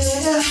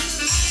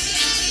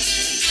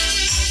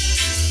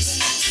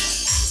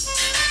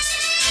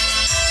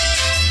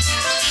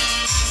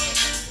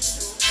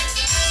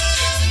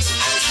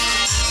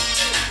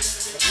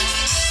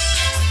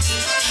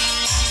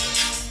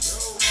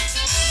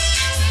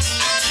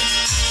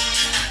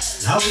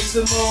 Now it's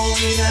the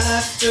morning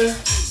after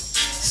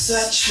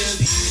such a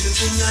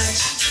beautiful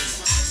night.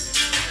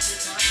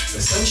 The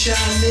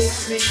sunshine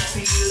makes me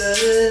feel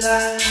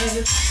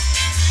alive.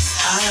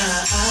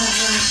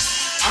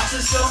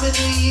 After so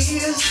many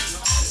years,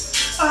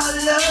 our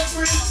love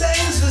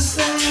remains the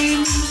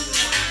same.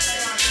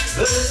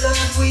 The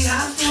love we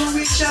have for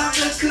each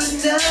other could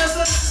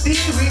never be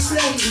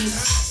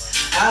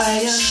replaced.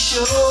 I am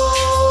sure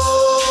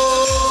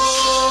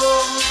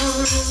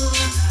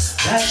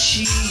that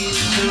she is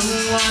the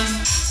one.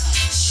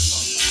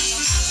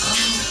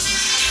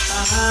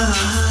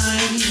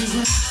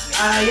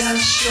 I am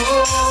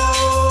sure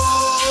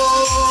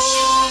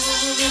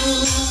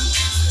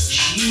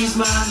she's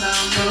my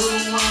number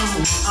one.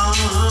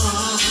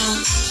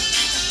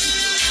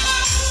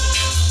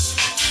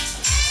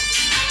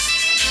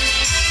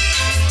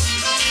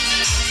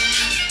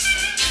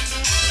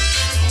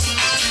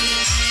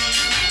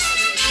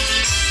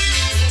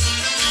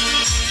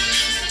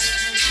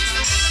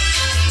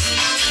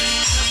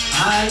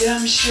 I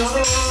am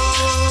sure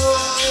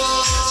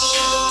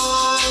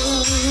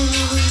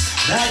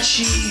that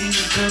she is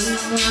the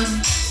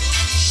one.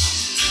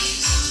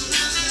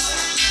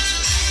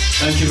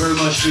 Thank you very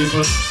much,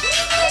 people.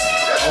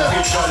 Hope you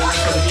enjoy the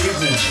rest of the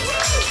evening.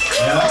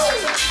 Yeah?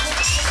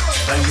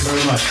 Thank you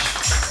very much.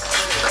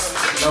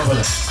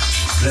 Lovely.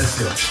 Bless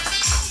you.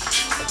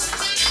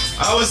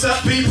 How was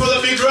that, people?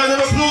 A big round of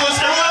applause.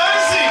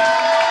 Everyone,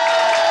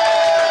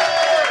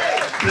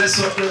 bless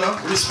up, brother.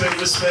 Respect,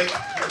 respect,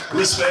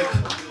 respect.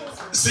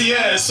 So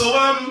yeah, so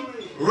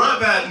right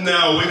about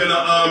now we're gonna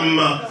have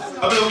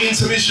a little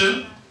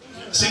intermission,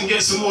 so you can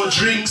get some more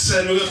drinks,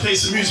 and we're gonna play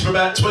some music for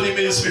about 20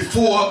 minutes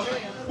before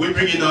we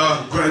bring in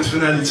our grand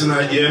finale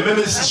tonight. Yeah,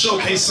 remember this is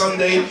Showcase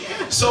Sunday,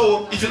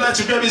 so if you'd like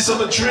to grab yourself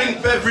a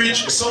drink,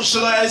 beverage,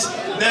 socialise,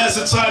 now's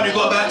the time. You've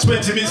got about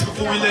 20 minutes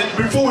before we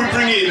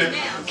bring in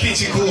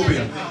Kitty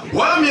Corbin.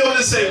 What I'm here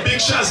to say, big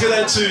shouts going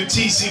out to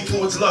TC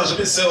Ford's large of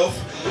itself,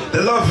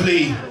 the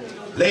lovely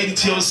Lady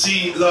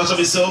TLC, large of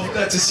itself,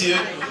 glad to see you.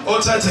 All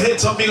time to head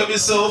top, big up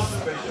yourself.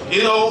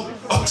 You know,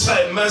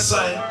 outside, my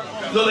side.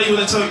 Not that you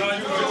want to tell you.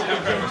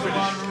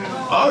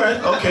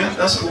 Alright, okay,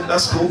 that's cool,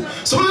 that's cool.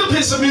 So we're gonna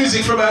play some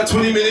music for about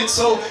 20 minutes.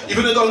 So if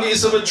you're gonna go and get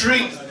yourself a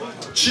drink,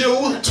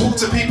 chill, talk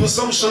to people,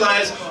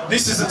 socialise,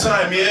 this is the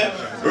time, yeah?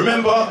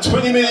 Remember,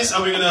 20 minutes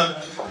and we're gonna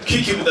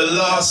kick it with the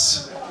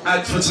last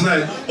act for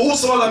tonight.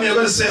 Also, while I'm here, I'm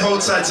gonna say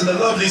hold tight to the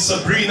lovely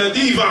Sabrina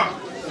Diva.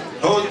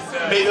 Oh,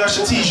 maybe I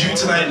should tease you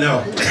tonight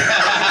now.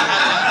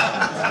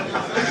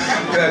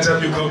 Glad to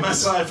have you come. My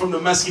side from the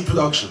Masky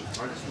production.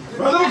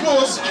 Round of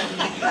applause. Round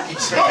of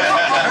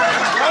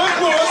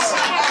applause.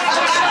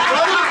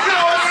 Round of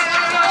applause.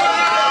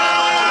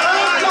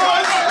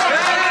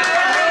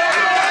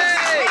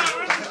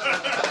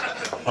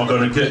 I'm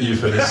gonna get you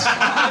for this.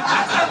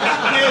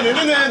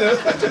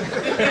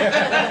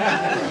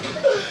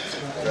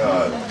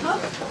 God.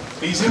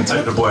 Easy to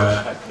take the boy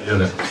out, you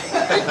know.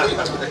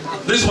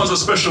 This one's a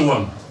special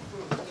one.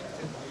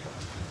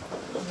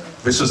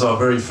 This is our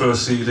very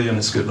first CD in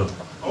Skitla.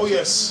 Oh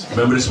yes.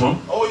 Remember this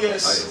one? Oh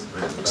yes.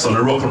 It's on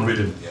the rock and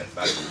rhythm.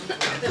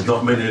 There's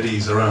not many of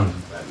these around.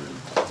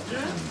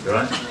 You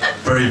right?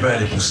 Very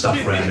valuable stuff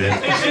around here.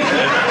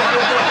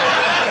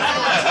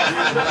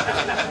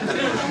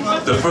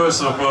 The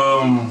first of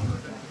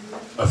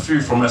a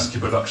few from Masky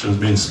Productions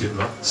being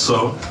Skitla.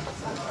 So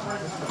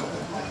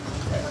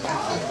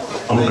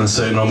I'm not going to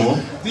say no more.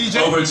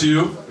 DJ. Over to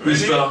you,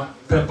 Mr.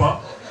 Pepper.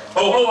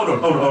 Oh, hold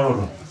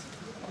on.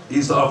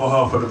 He's the other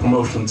half of the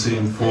promotion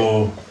team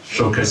for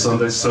Showcase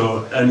Sunday,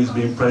 and he's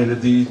been playing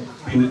the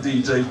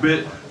DJ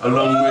bit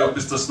along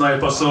with Mr.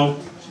 Sniper, so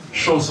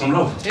show some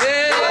love.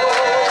 Yeah.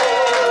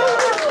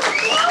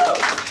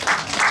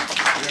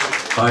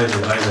 Hide.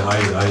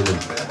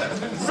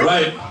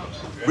 Right,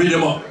 read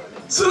him up.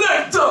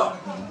 Selector!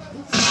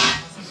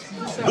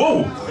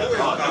 Whoa!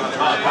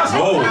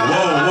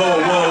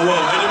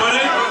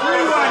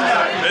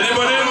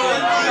 Anybody?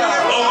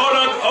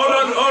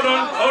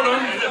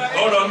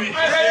 Hold on.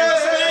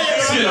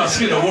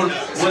 Skitla,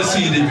 what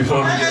CD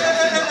before we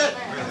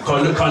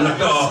get kind of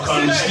dark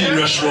and steel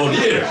rush round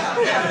here.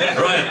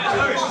 Right.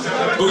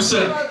 Who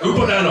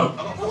put that up?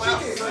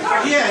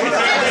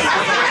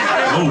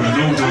 Oh,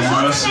 Lord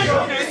have mercy.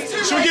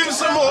 Should we give him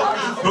some more?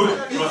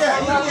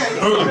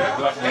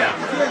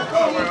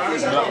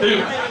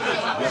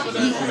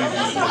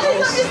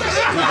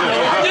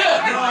 Yeah!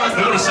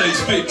 They're gonna say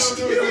it's fixed.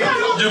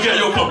 You get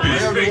your copy.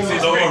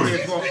 Don't worry.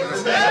 These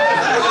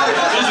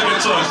are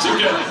good times. You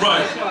get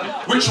right.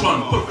 Which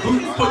one? Put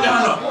your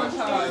hand up.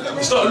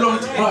 Start along.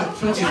 Right.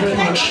 Thank you very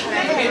much.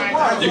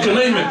 You can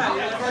name it.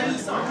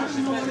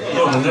 Go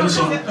on, name a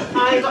song. I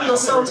got no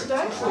song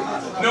today.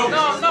 No.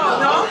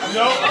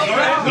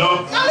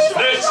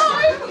 Next.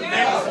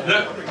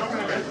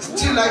 It's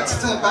too late to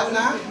turn back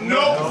now.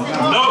 No.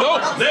 No.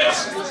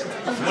 Next.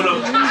 Hold up.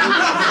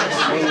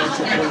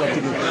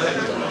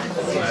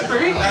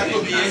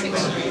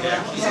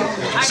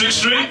 6th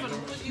Street.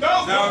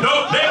 No.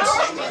 Next.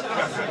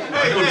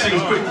 Hey, go sing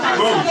quick.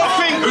 Go.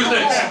 Who's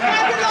next?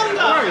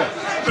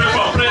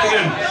 Pepper, play it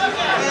again.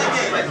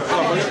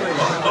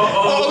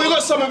 Oh, we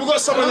got someone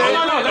there.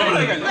 No.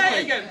 Play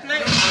it again.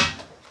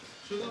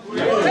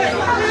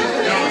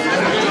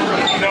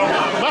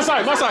 My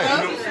side.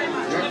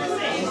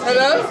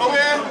 Hello?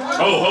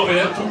 Oh, over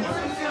here.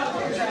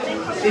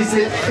 Is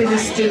it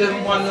finished still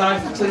in one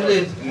life to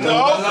live?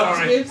 No. One life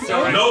to live?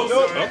 Sorry. No.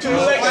 Too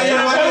late.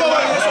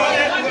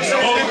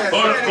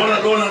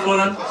 Hold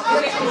on. I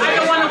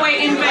don't want to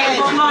wait in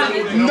vain for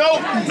Marley. No.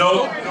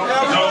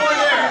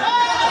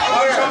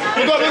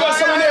 We got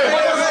someone there.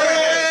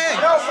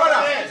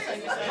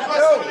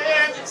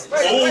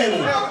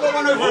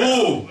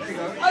 Oh.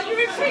 Are you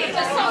retreating?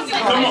 That sounds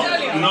like Come on.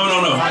 earlier. No.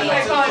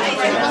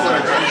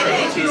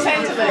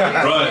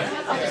 Right.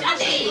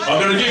 I'm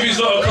going to give you a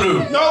clue.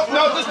 No.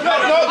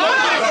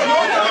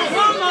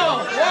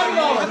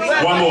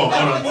 One more.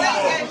 Hold on.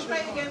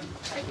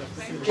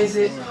 Is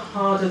it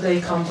Harder They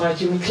Come by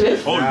Jimmy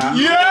Cliff? Oh,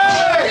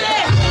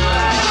 Yeah!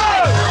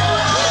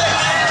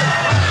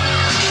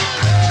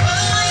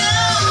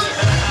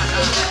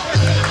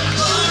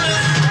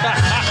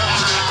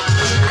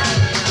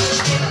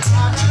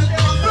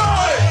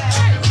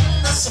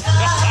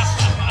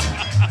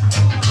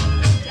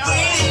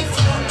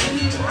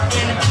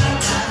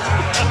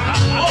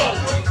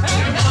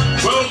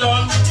 well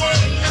done.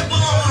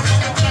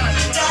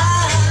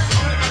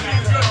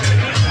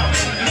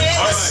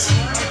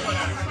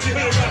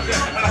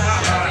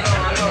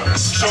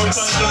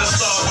 Showtime's gonna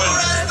start when.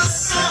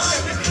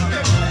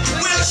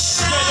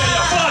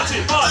 Party.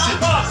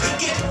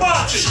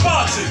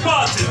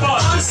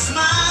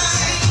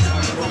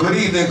 Good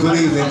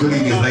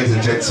evening, ladies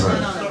and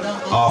gentlemen.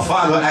 Our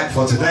final act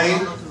for today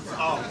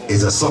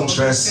is a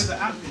songstress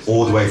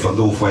all the way from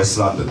Northwest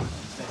London.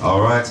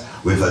 All right,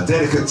 with her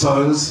delicate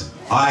tones,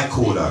 I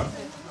call her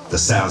the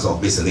sounds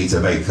of Miss Anita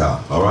Baker.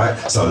 All right,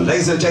 so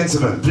ladies and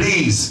gentlemen,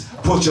 please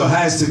put your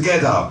hands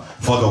together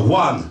for the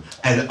one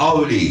and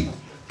only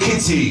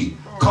Kitty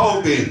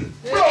Colbin.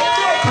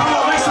 Come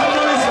on, make some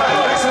noise,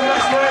 man. Make some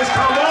noise,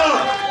 come on.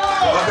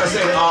 Like I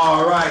said,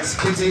 all right,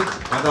 Kitty,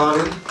 my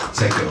darling,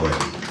 take it away.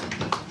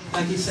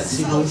 Thank you,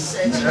 sexy voice.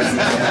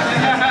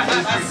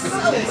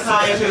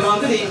 Hi everyone,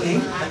 good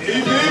evening.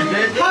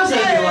 How's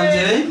everyone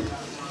doing?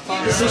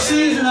 It's a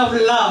season of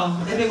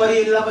love. Everybody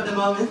in love at the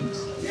moment?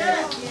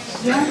 Yeah.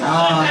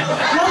 Love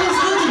is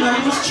good, you know,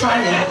 you must try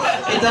it.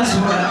 It does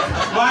work.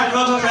 Right,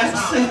 Robert Rex?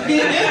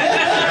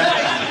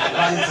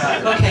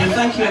 Okay,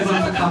 thank you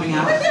everyone for coming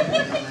out.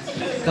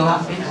 Go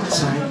out,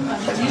 sorry.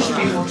 You should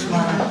be more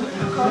tomorrow.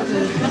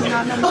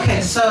 Okay,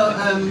 so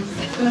I'm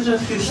going to do a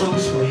few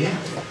songs for you.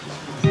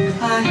 I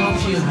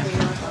hope you like it.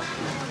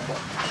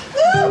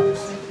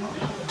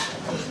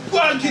 Go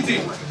on, Kitty.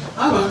 I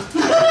will.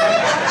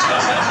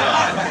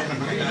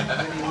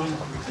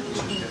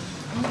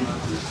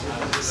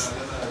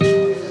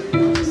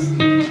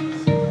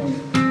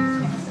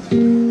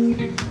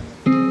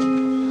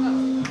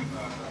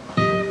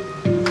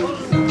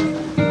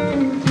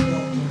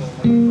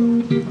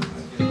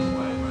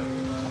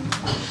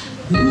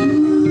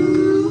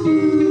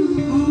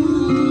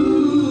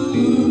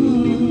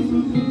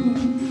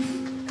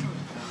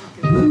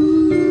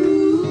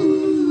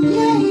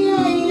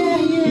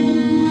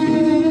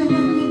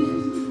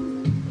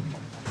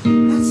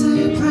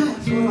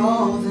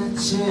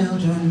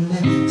 Children,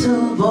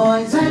 little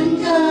boys and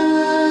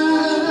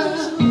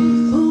girls,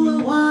 who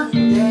will one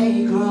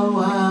day grow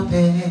up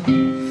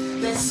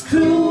in this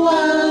cruel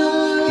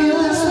world. Give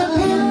them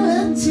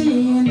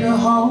stability in the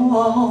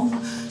home,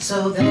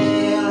 so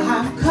they'll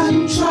have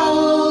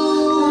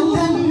control.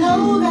 Let them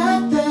know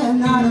that they're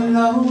not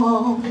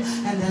alone,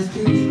 and that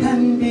peace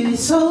can be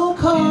so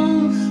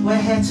cold. We're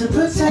here to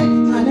protect,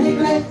 not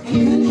neglect. It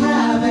can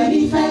have an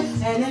effect,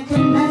 and it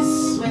can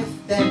mess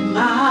with their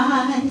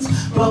minds.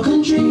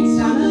 Broken dreams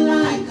down the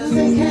line, cause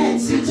they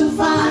can't seem to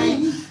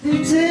find.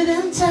 They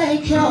didn't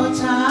take your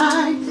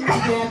time. You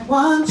get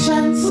one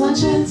chance, one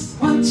chance,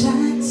 one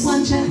chance,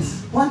 one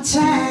chance, one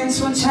chance,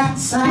 one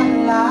chance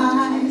at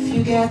life.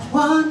 You get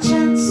one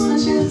chance, one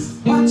chance,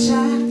 one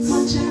chance,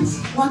 one chance,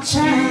 one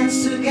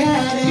chance to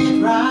get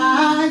it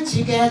right.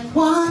 You get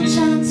one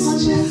chance, one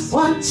chance,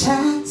 one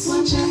chance,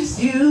 one chance.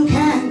 You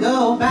can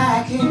go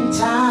back in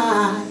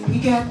time. You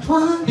get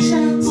one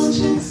chance, one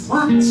chance,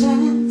 one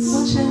chance,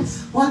 one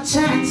chance, one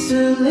chance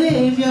to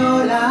live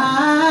your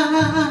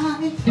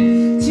life.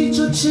 Teach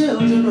your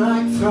children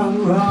right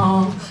from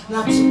wrong,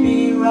 not to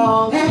be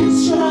wrong and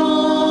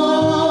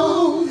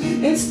strong.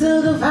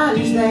 Instill the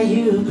values that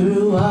you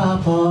grew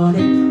up on.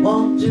 It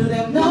won't do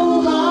them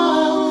no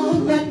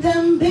harm. Let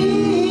them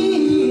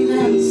be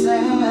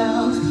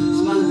themselves.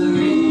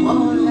 Smothering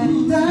won't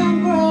let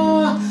them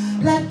grow.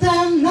 Let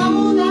them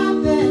know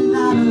that they're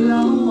not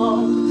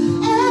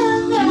alone.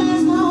 And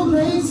there's no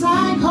place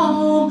like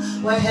home.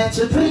 We're here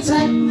to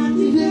protect.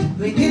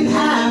 We can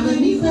have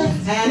an effect.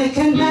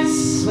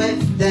 mess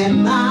with their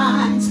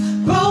minds.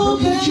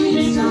 Broken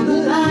dreams down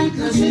the line,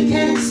 cause you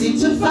can't seem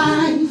to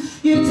find.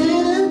 You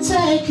didn't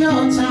take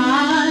your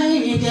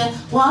time. You get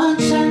one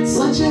chance,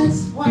 one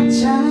chance, one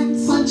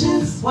chance, one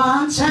chance,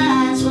 one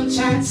chance, one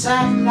chance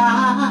at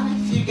life.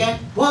 You get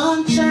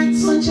one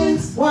chance, one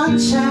chance, one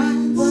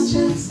chance, one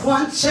chance,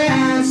 one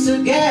chance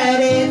to get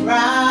it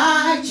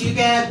right. You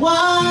get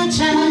one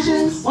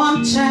chance,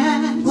 one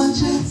chance, one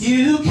chance.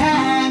 You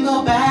can't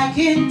go back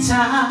in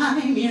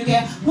time. You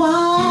get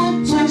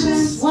one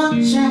chance,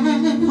 one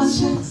chance, one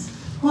chance,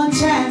 one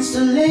chance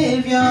to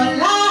live your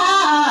life.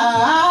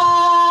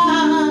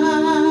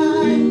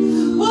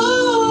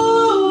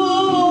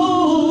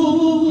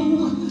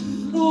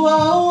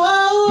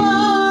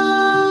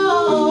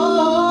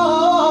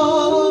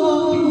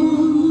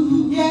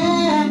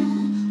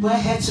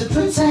 To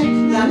protect,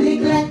 not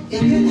neglect,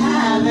 it can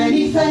have an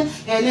effect,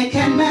 and it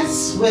can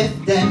mess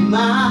with their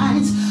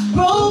minds.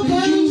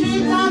 Broken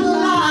dreams down the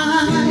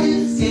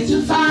line, seem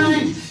to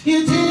find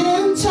you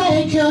didn't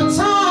take your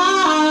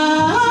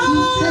time.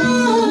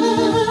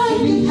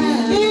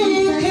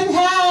 It can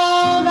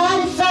have an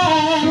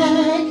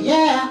effect,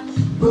 yeah.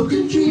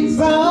 Broken dreams,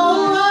 broken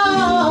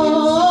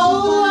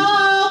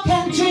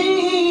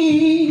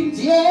dreams,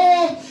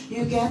 yeah.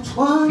 You get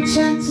one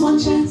chance, one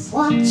chance,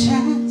 one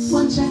chance,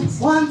 one chance,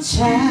 one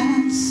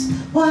chance,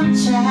 one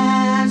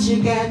chance.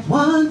 You get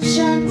one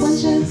chance, one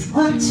chance,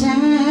 one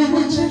chance,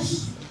 one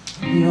chance.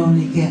 You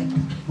only get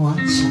one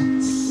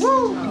chance.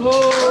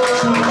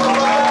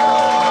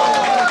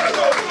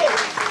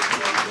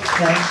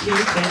 Thank you,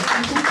 thank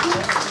you, thank you.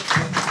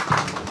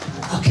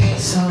 Okay,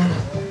 so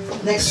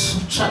next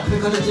track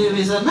we're gonna do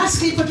is a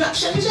Masky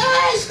production.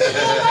 Guys,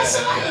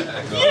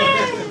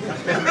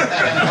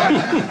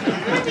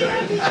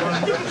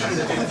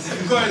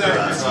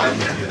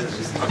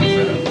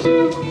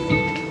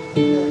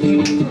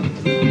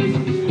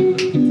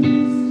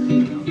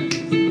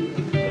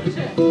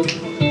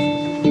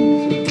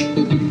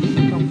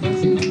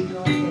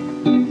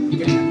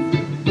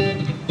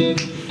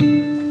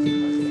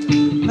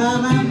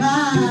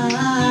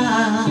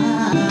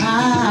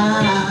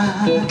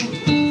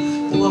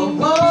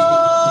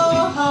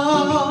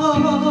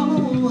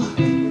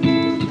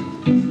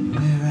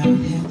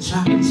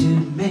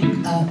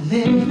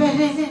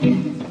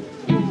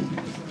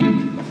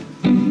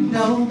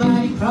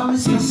 nobody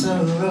promised us a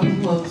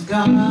rose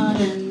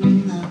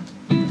garden,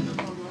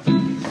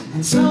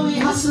 and so we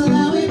hustle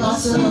and we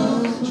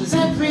bustle, cause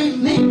every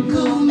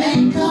mickle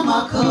make a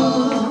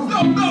muckle,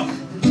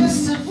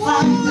 just to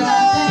find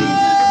out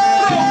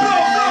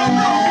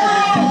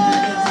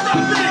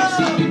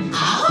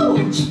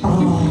ouch!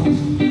 Oh.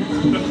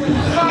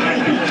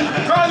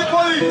 Call the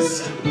police!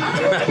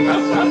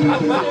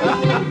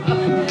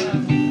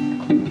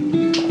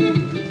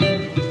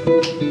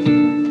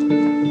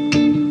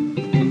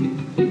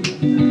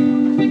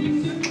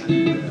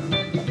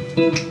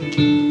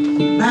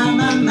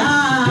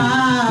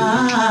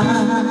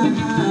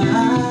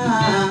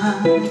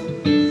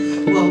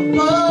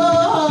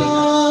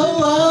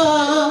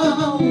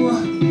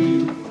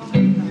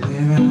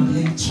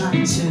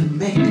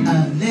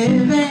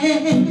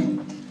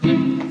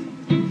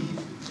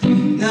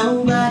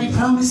 Nobody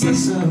promised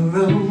us a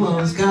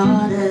rose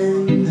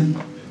garden,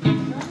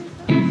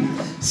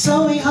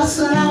 so we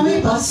hustle and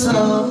we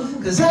bustle,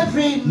 cause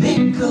every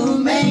mickle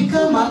make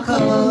a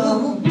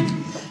muckle,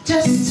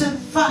 just to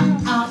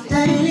find our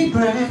daily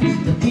bread.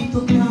 The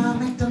people can't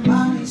make the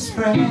money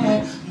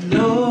spread.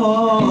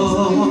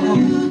 No.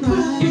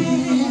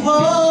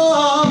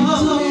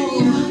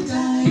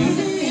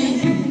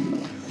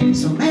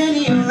 So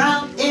many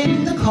around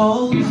in the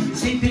cold,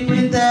 sleeping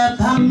with their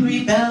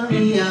hungry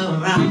belly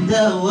around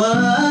the world.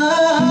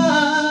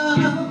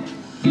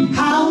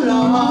 How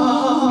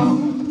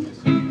long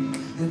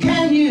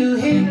can you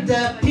hear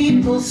the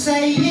people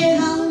saying,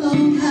 how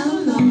long, how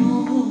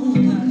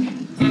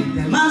long?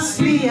 There must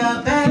be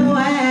a better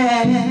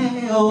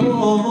way.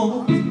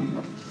 Oh.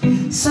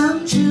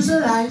 Some choose a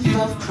life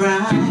of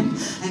crime,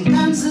 and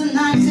guns and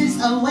knives is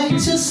a way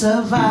to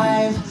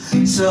survive.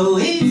 So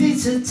easy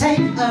to take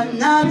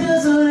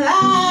another's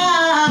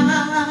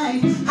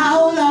life.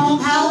 How long,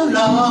 how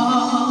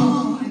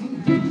long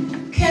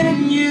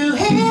can you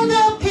hear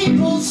the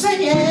people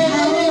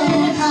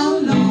saying, how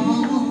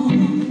long?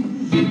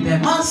 There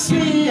must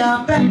be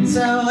a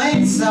better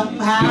way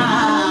somehow.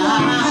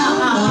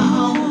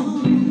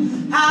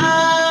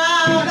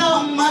 How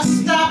long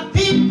must our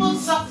people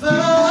suffer?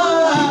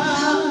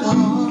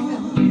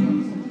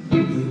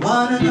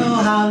 Wanna know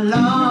how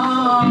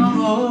long?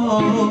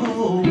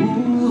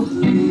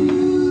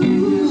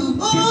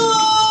 Ooh,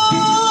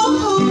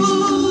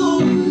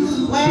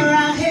 we're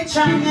out here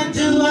trying to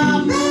do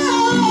our best.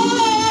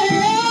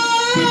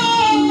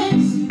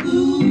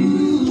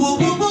 Ooh, whoa,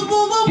 whoa, whoa,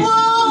 whoa,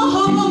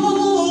 whoa,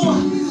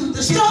 whoa.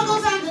 The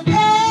struggles and the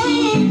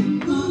pain,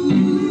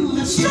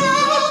 the struggle.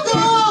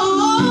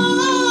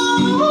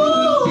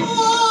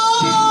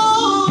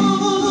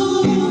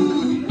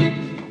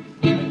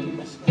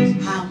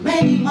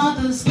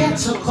 Mothers get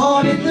so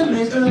caught in the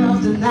middle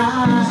of the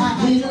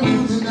night,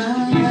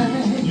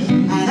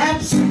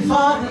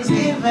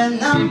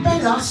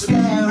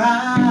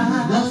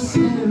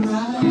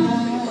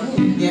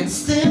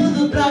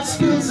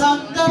 gospel's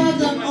under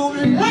the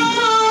moonlight.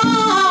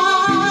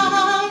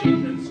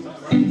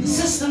 The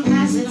system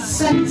has it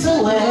set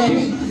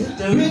away.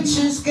 The rich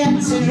is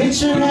getting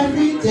richer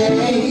every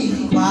day,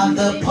 while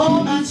the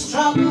poor man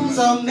struggles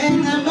on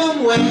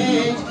minimum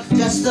wage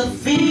just to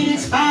feed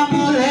his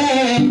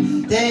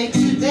family day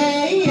to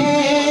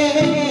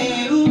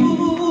day.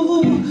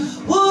 Ooh,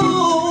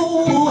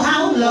 ooh,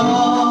 how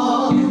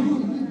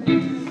long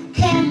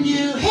can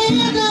you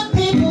hear the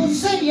people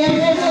say,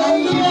 yeah,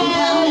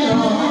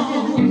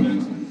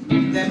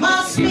 there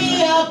must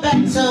be a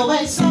better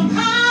way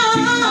somehow.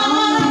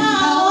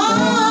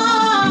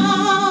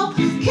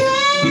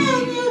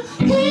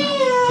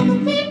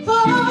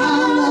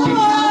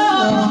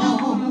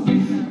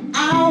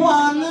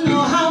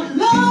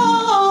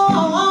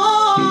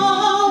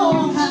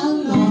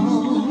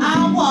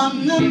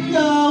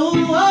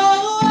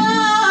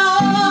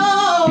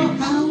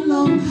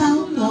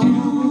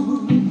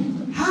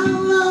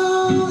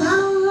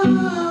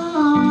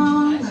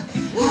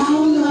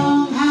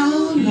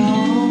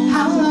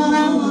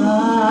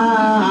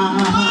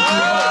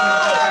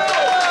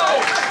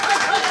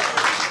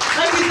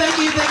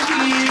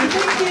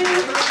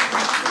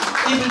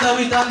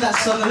 We've done that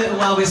song a little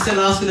while, we're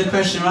still asking the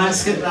question, right,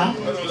 Skitla?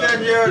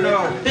 10 years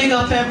now. Big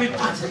up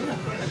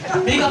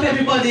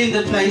everybody in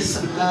the place.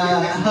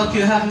 I hope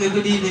you're having a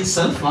good evening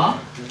so far.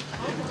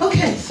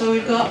 Okay, so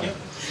we've got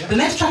the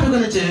next track we're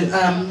going to do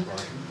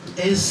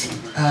is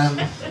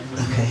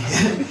okay.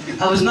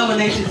 I was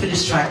nominated for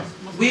this track.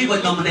 We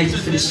were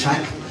nominated for this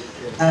track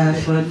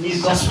for a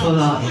new gospel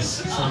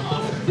artist. So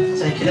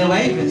take it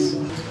away, Vince.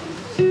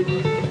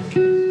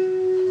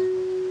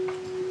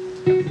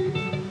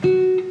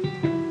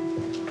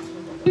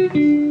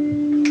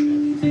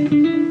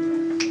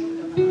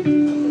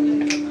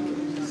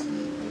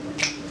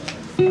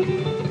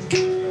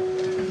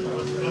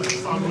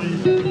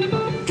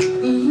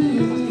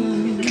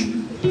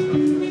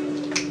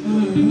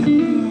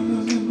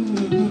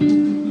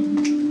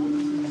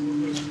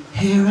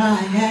 Here I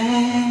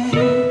am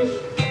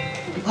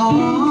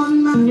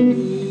on my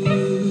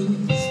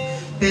knees,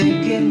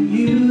 begging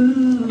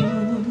you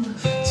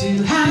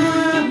to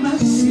have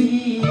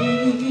mercy.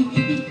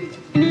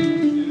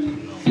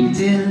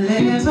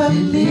 Deliver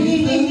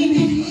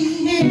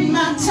me in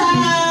my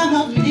time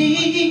of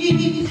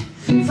need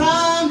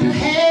from the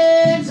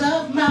hands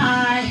of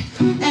my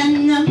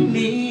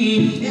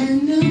enemy.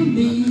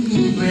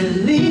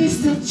 Release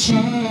the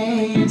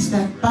chains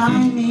that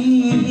bind me.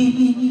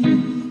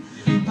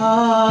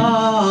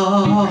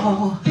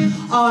 Oh,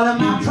 all of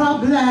my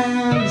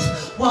problems,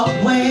 what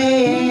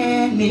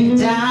weighing me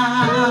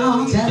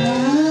down.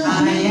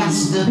 I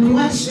ask the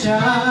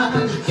question,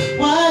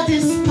 what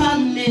is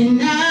upon me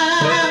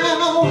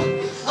now?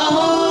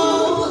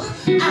 Oh,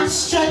 I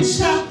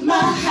stretched out my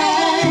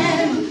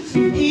hand,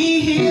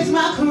 he hears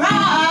my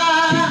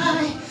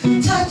cry,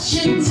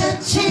 touching the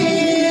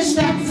tears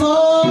that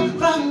fall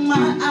from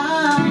my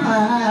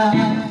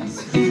eyes.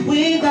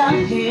 Without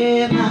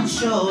him, I'm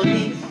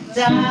surely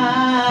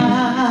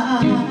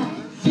die.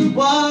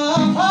 Whoa,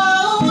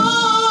 whoa,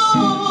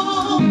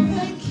 whoa.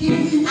 Thank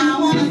him. I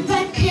wanna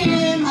thank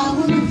him. I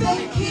wanna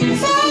thank him.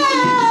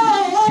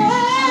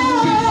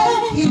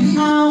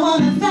 I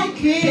wanna thank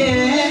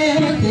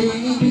him.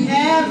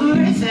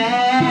 Everything.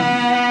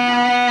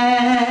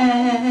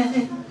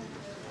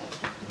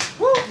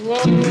 Woo.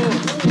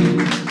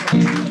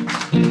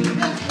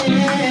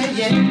 Yeah,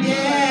 yeah,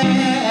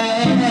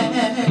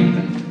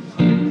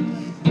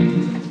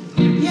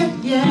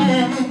 yeah.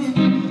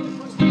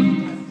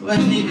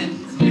 Wasn't even.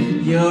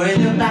 You're in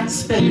the back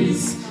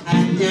space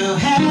and your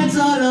head's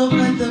all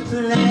over the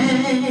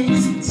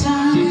place.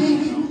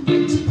 Time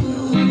to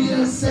pull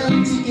yourself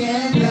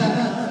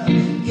together,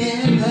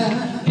 together.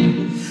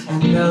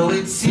 And though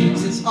it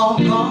seems it's all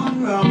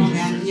gone wrong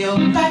and your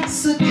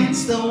back's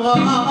against the wall,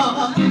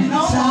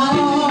 no. Time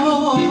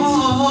to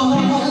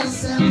pull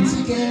yourself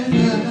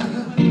together,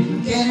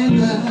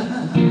 together.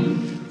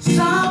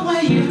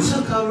 Somewhere you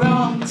took a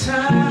wrong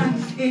turn,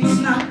 it's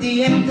not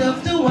the end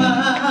of the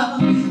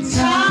world.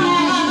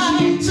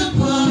 Time to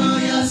pull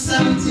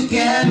yourself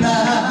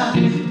together,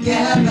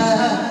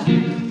 together.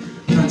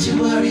 Don't you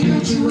worry,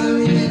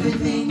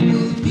 everything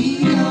will be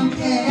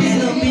okay.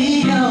 It'll be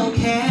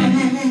okay.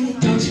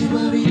 Don't you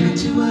worry,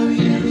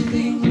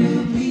 everything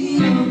will be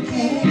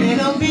okay.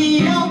 It'll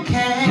be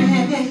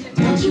okay.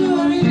 Don't you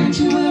worry,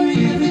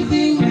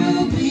 everything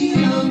will be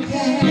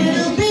okay.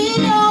 It'll be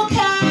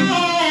okay.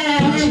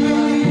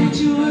 Don't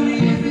you worry,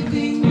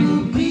 everything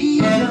will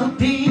be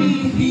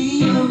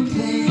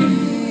okay.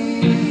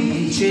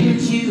 He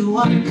treated you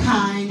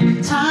unkind,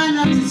 time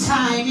after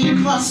time you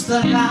crossed the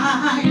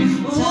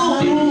line.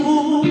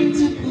 Ooh,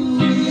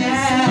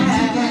 yeah.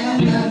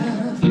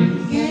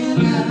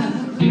 Together.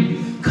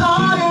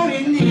 Caught her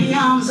in the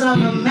arms of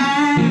a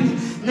man.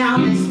 Now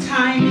this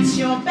time it's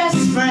your best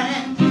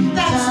friend.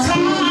 That's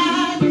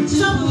time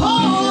to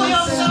pull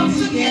yourself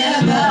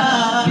together,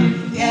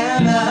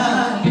 together.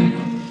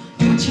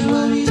 Don't you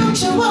worry,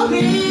 it'll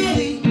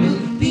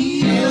be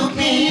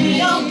okay.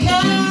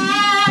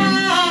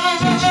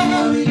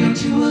 Don't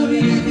you worry,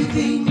 everything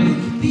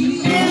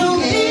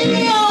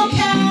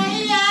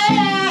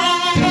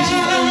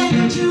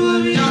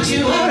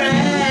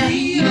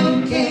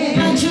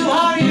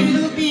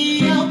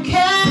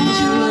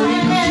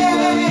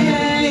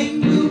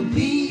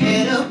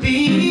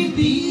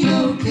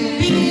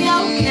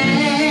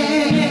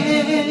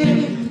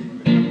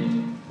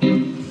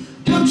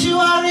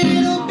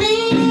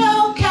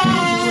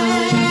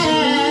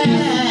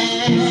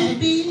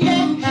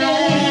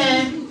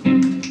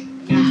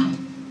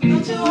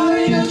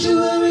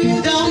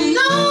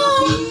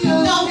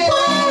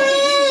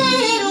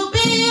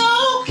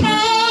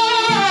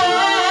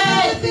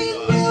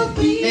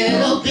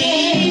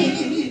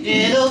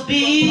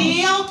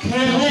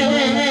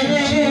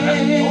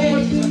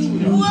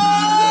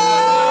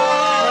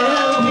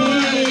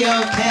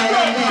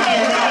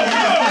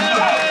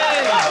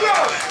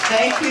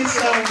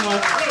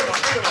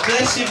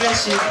Bless you,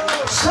 bless you.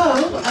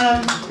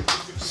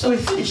 So we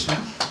finished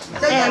now?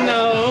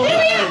 No.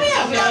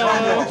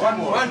 One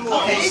more.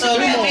 Okay, so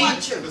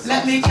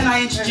can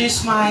I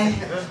introduce my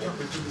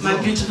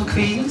beautiful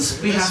queens?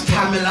 We have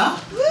Pamela.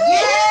 We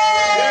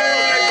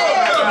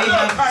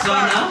have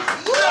Donna.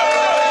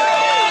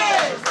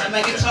 And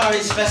my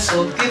guitarist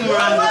Vessel. Give them a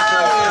round of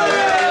applause.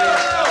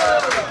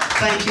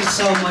 Thank you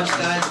so much,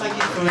 guys. Thank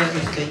you for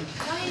everything.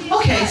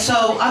 Okay,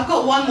 so I've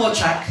got one more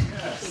track.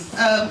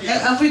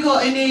 Have we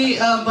got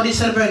anybody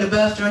celebrating a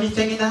birthday or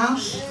anything in the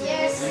house?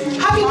 Yes.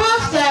 Happy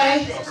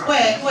birthday!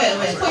 Where?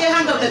 Put your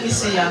hand up, let me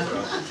see ya.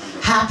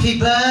 Happy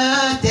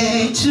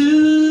birthday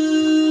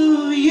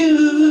to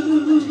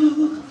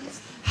you.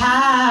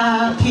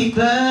 Happy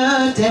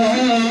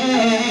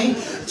birthday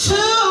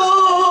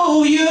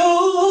to you.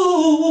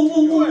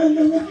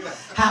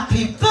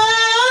 Happy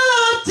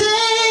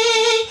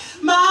birthday,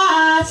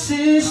 my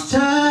sister.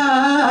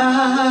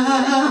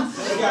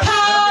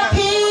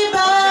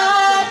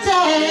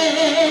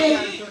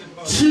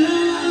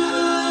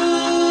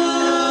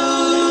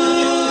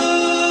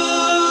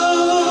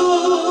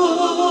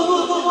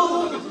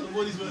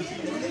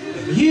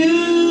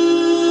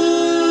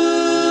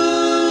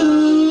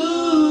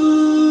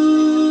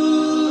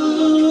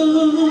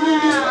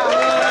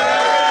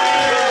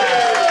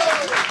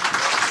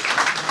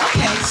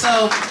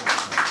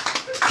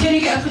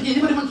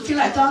 Anybody feel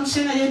like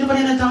dancing? Anybody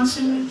in a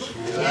dancing mood?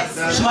 Yes.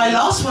 So my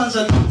last one's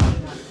a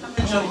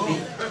join me.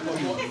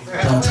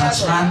 Don't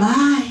touch my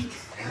mic.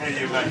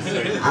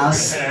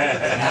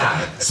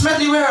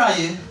 Smedley, where are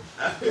you?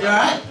 You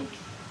alright?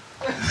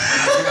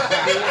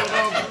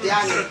 You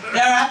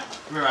alright?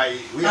 Where are you?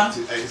 We have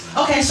to.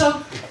 Okay,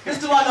 so let's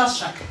do our last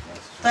track.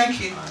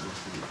 Thank you.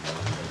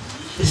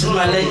 This is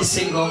my latest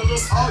single.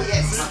 Oh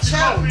yes,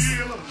 ciao.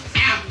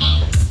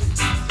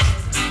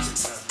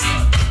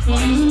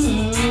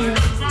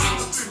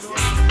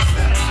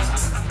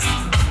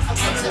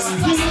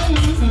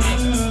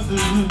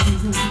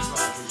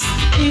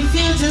 If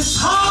you just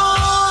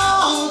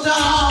hold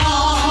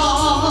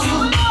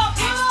on,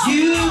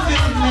 you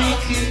can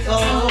make it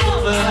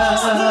over.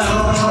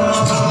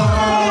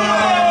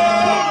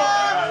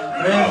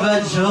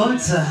 River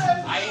Georgia,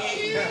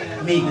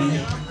 meet me.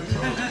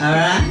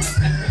 Alright?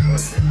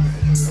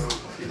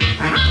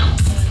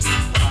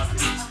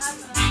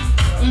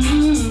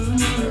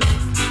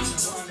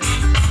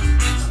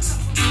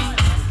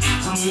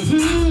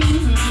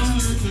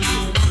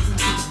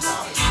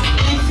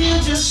 If you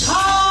just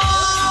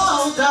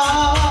hold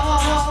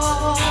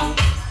on,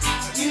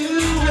 you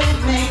will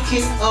make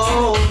it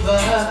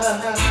over.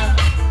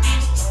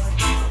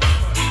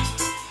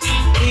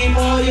 Leave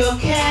all your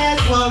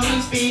cares,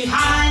 worries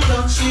behind,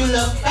 don't you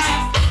look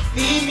back.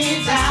 Leave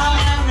me down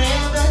at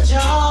River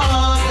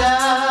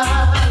Jordan.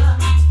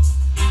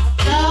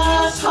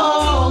 Just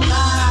hold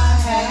my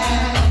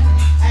hand,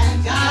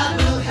 and God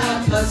will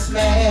help us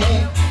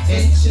make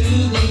it to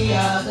the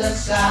other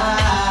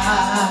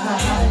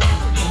side.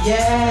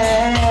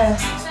 Yeah,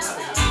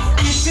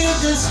 if you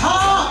just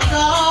hold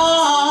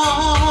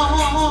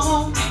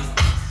on,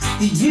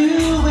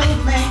 you will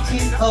make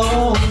it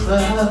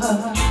over.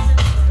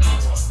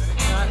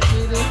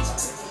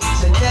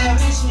 So there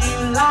is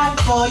new life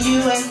for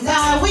you and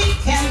I. We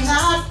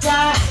cannot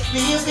die.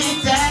 We'll be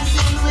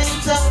dancing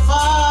with the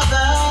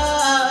Father.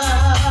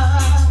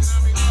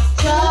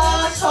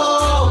 Just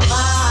hold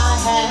my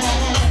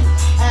hand,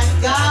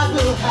 and God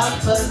will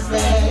help us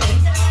make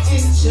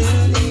into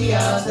the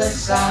other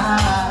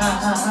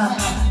side.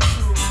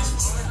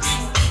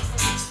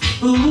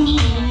 Ooh,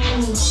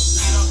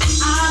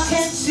 I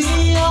can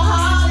see your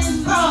heart is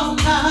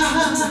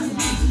broken,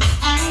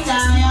 and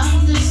I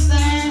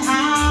understand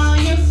how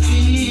you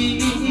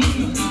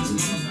feel.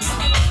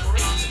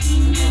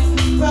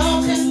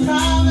 Broken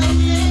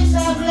promises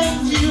have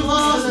left you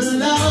all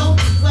alone,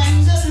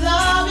 when the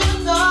love you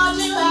thought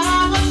you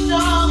had was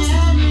strong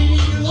and real.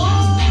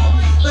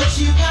 But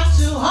you got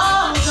to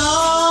hold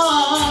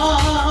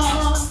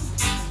on,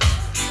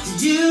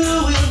 you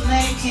will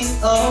make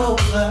it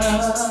over.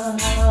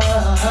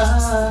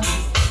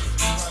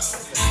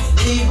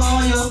 Leave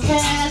all your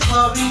cares,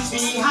 worries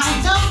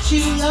behind, don't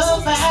you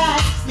look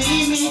back.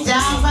 Meet me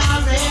down by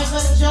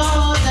River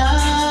Jordan.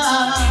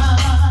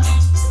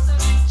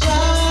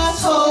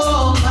 Just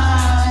hold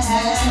my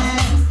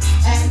hand,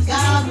 and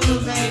God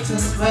will make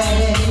us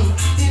way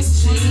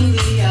into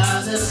the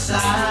other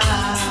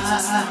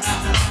side.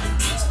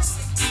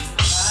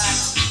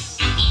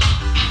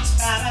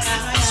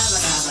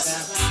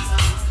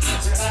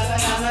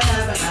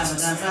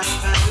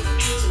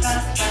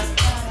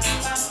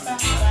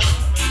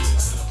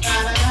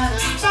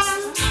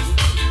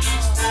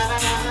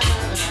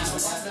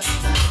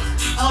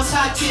 Oh,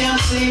 tight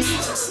TLC.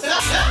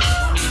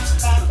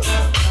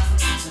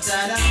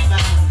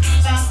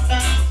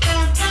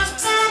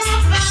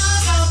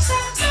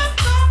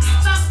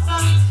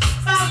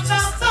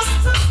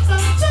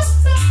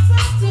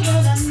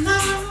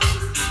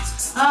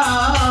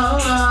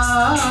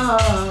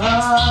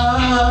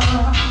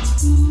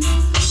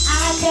 I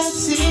can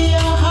see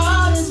your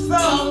heart is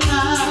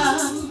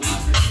broken,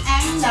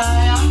 and and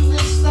I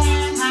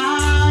understand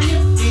how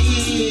you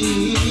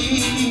feel.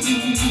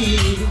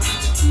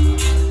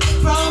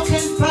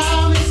 Broken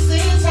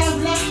promises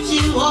have left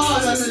you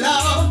all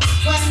alone,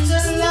 when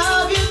the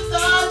love you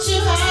thought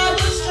you had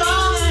was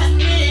strong and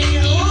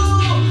real.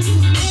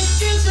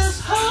 If you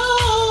just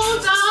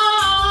hold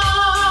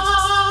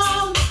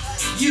on,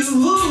 you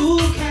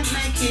can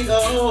make it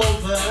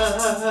over.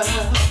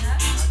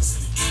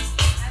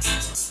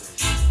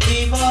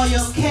 Leave all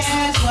your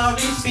cares,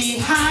 worries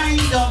behind.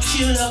 Don't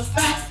you look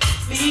back,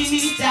 leave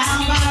me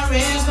down by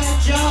River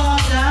Jordan.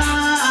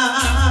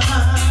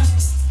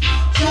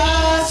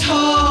 Just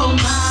hold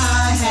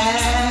my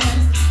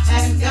hand,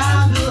 and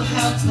God will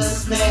help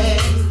us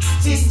make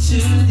it to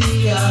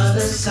the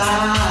other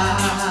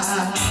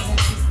side.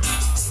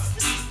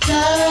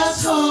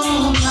 Just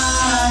hold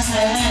my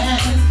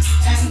hand,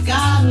 and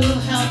God will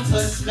help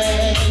us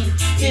make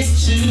it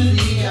to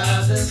the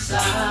other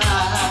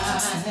side.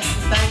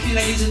 Thank you,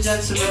 ladies and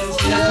gentlemen. It's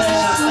been a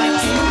pleasure.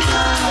 Thank you.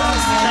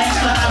 Thanks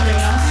for having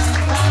us.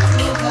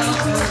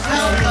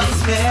 Help us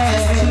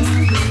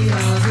make the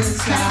other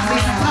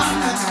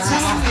side.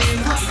 Tell me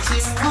what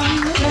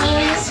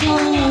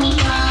you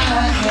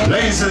want.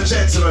 Ladies and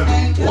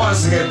gentlemen,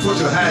 once again, put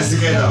your hands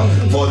together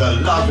for the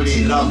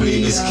lovely,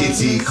 lovely Miss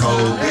Kitty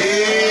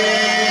Colby.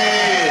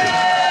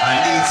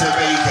 Anita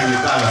Baker, you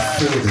gotta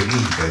feel the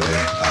need, baby.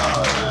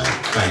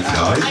 Thank you,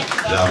 darling.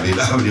 Lovely,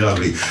 lovely,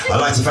 lovely.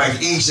 I'd like to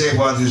thank each and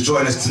everyone who's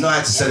joined us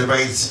tonight to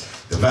celebrate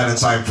the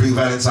Valentine,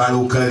 pre-Valentine,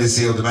 all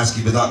courtesy of the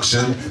Maskey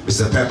production,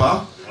 Mr.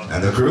 Pepper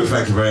and the crew.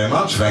 Thank you very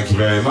much. Thank you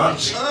very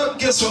much.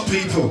 Guess what,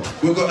 people?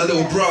 We've got a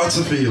little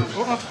brata for you.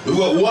 We've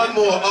got one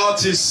more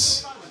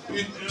artist.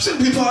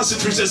 Simply passing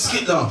through to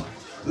Skitla,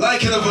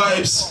 liking the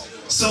vibes.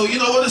 So, you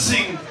know, I want to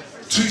sing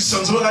 2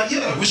 songs. We're like,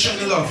 yeah, we're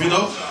showing love, you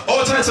know.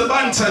 All types of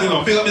bantan, you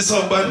know. Big up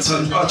yourself,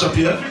 bantan, patch up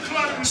here.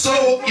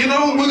 So, you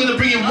know, we're going to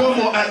bring in one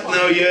more act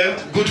now, yeah.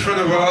 Good friend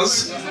of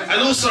ours.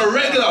 And also a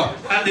regular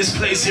at this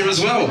place here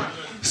as well.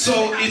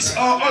 So, it's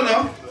our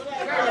honor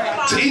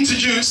to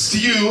introduce to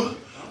you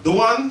the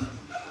one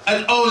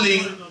and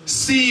only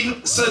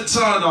Steve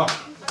Santana.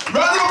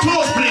 Round of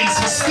applause, please,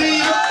 for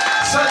Steve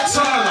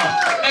Santana.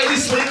 Hey,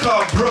 this one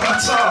called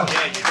Brata.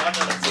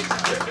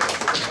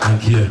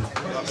 Thank you.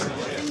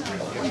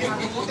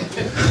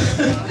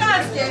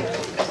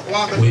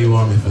 What do you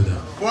want me for that?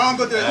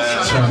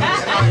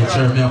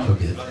 Turn me up a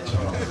bit.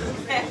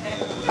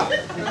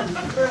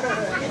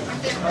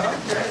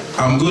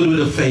 I'm good with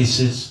the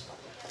faces,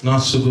 not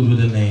so good with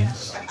the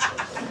names.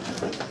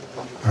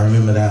 I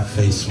remember that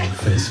face on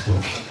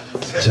Facebook,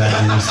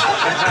 Janice,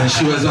 and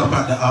she was up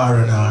at the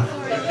R&R.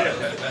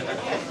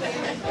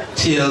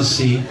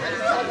 TLC,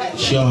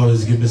 she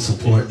always give me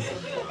support.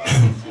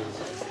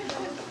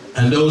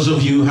 And those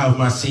of you who have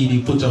my CD,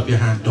 put up your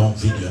hand, don't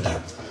video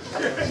that.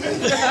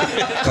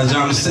 Because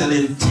I'm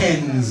selling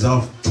tens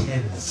of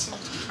tens.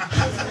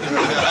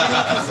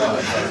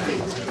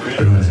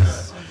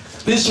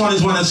 This one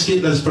is one of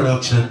Skitla's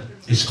production.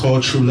 It's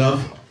called True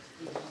Love.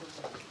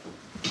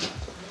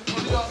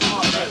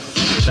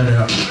 Shut it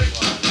up.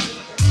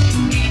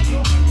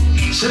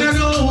 Should I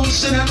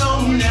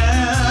know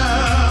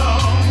now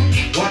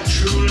what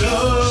true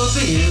love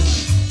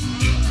is?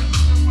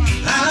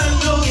 I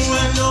know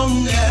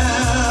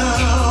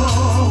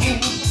now.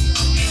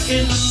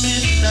 In the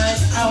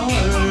midnight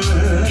hour,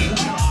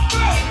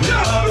 when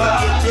my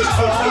body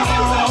calls.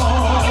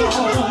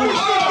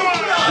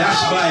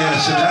 That's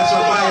bias, that's a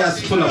bias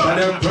pull up, I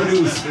don't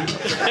produce it.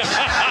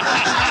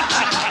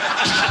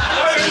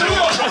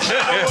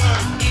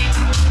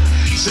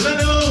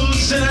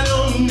 Said I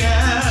know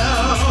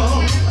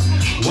now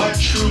what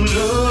true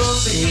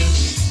love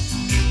is.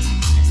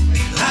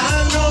 I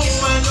know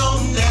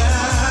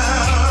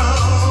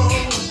now.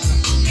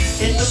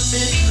 In the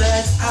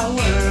midnight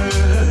hour,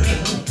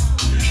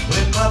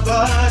 when my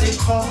body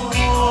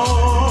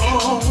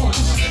calls,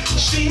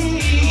 she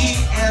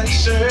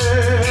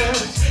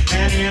answers,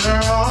 and in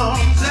her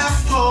arms I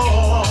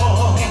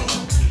fall.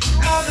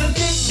 I'm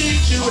addicted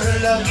to her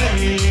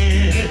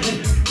loving,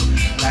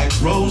 like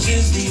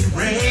roses need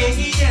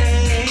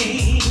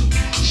rain.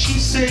 She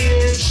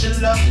said she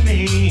loved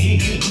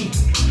me,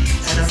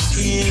 and I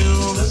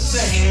feel the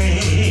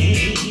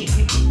same.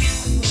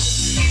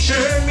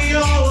 Turn me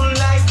on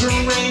like a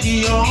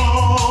radio,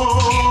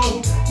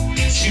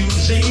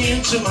 choosing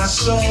into my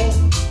soul.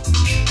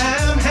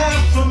 I'm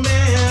half a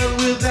man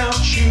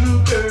without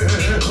you,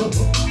 girl.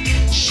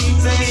 She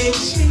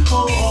makes me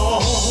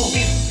whole.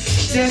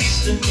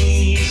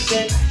 Destiny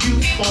sent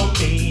you for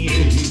me.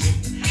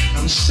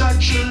 I'm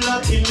such a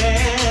lucky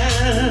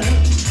man.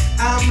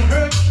 I'm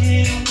her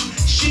king,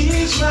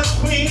 she's my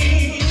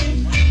queen.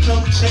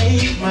 Come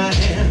take my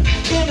hand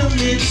in the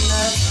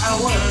midnight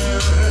hour,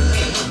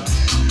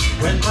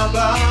 when my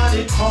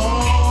body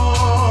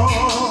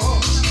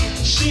calls.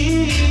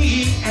 She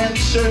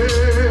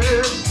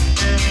answers,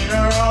 and in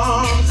her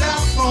arms I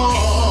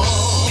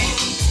fall.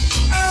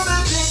 I'm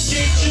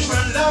addicted to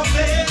her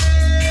loving,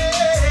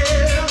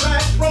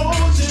 like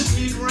roses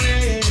need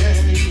rain.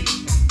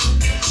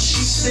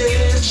 She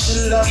said she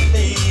loved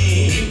me,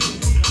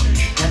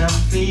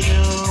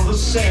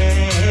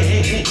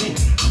 say,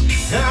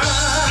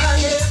 ah,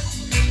 yeah.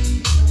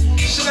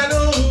 Should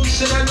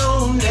I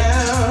know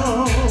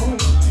now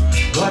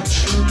what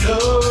true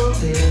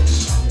love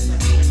is?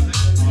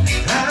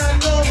 I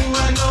know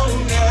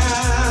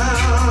now.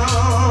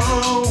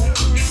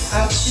 I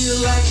feel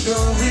like the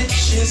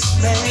richest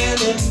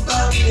man in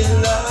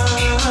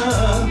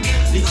Babylon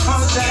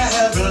because I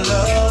have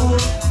love.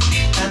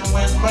 And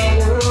when my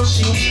world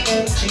seems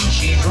empty,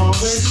 she's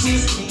always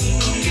with me.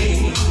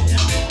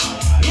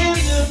 In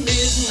the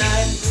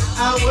midnight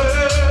hour,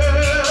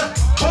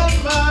 when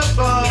my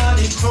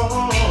body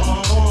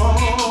calls,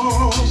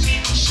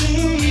 she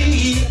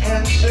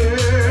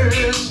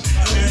answers,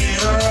 and in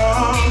her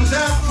arms I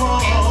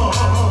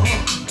fall.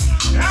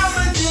 I'm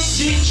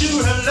addicted to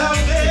her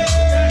loving,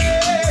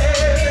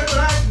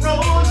 like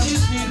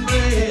roses need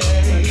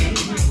rain.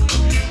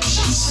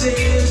 She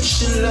said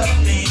she loved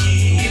me,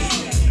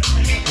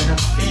 and I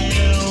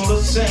feel the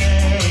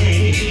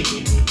same.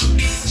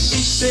 She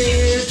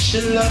said she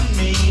loved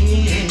me,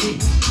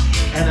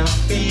 and I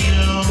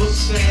feel the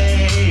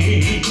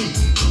same.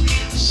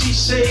 She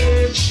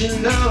said she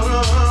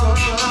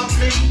loved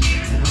me,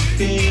 and I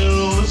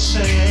feel the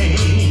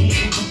same.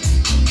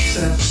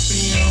 Said I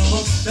feel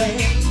the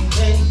same.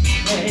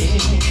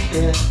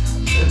 Yeah.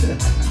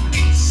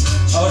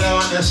 Oh, that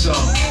one, that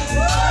song.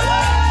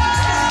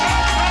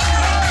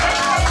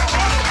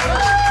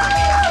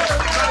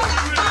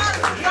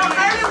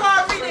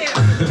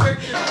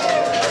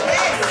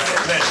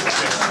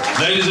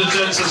 Ladies and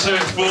gents, let's hear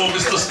it for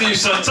Mr. Steve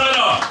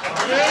Santana.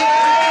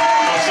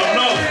 Awesome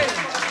love.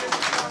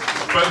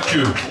 Thank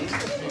you.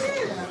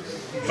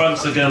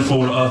 Thanks again for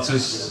all the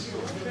artists.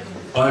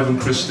 Ivan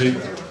Christie.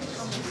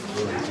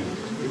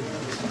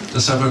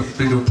 Let's have a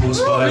big applause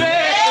for Ivan.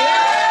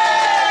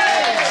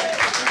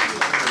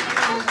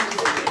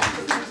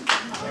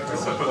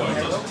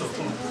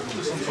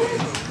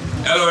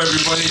 Hello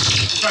everybody,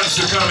 thanks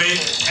for coming,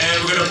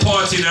 and we're going to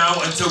party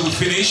now until we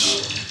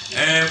finish.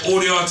 All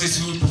the artists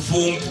who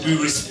performed, we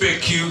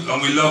respect you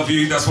and we love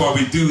you. That's why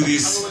we do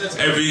this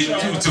every 2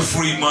 to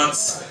 3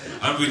 months,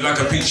 and we'd like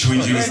a picture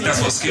with you. That's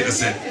what Skitla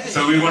said.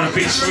 So we want a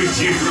picture with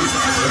you,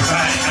 the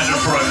back and the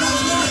front.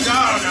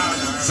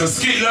 So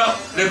Skitla,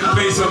 let me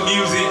play some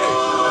music.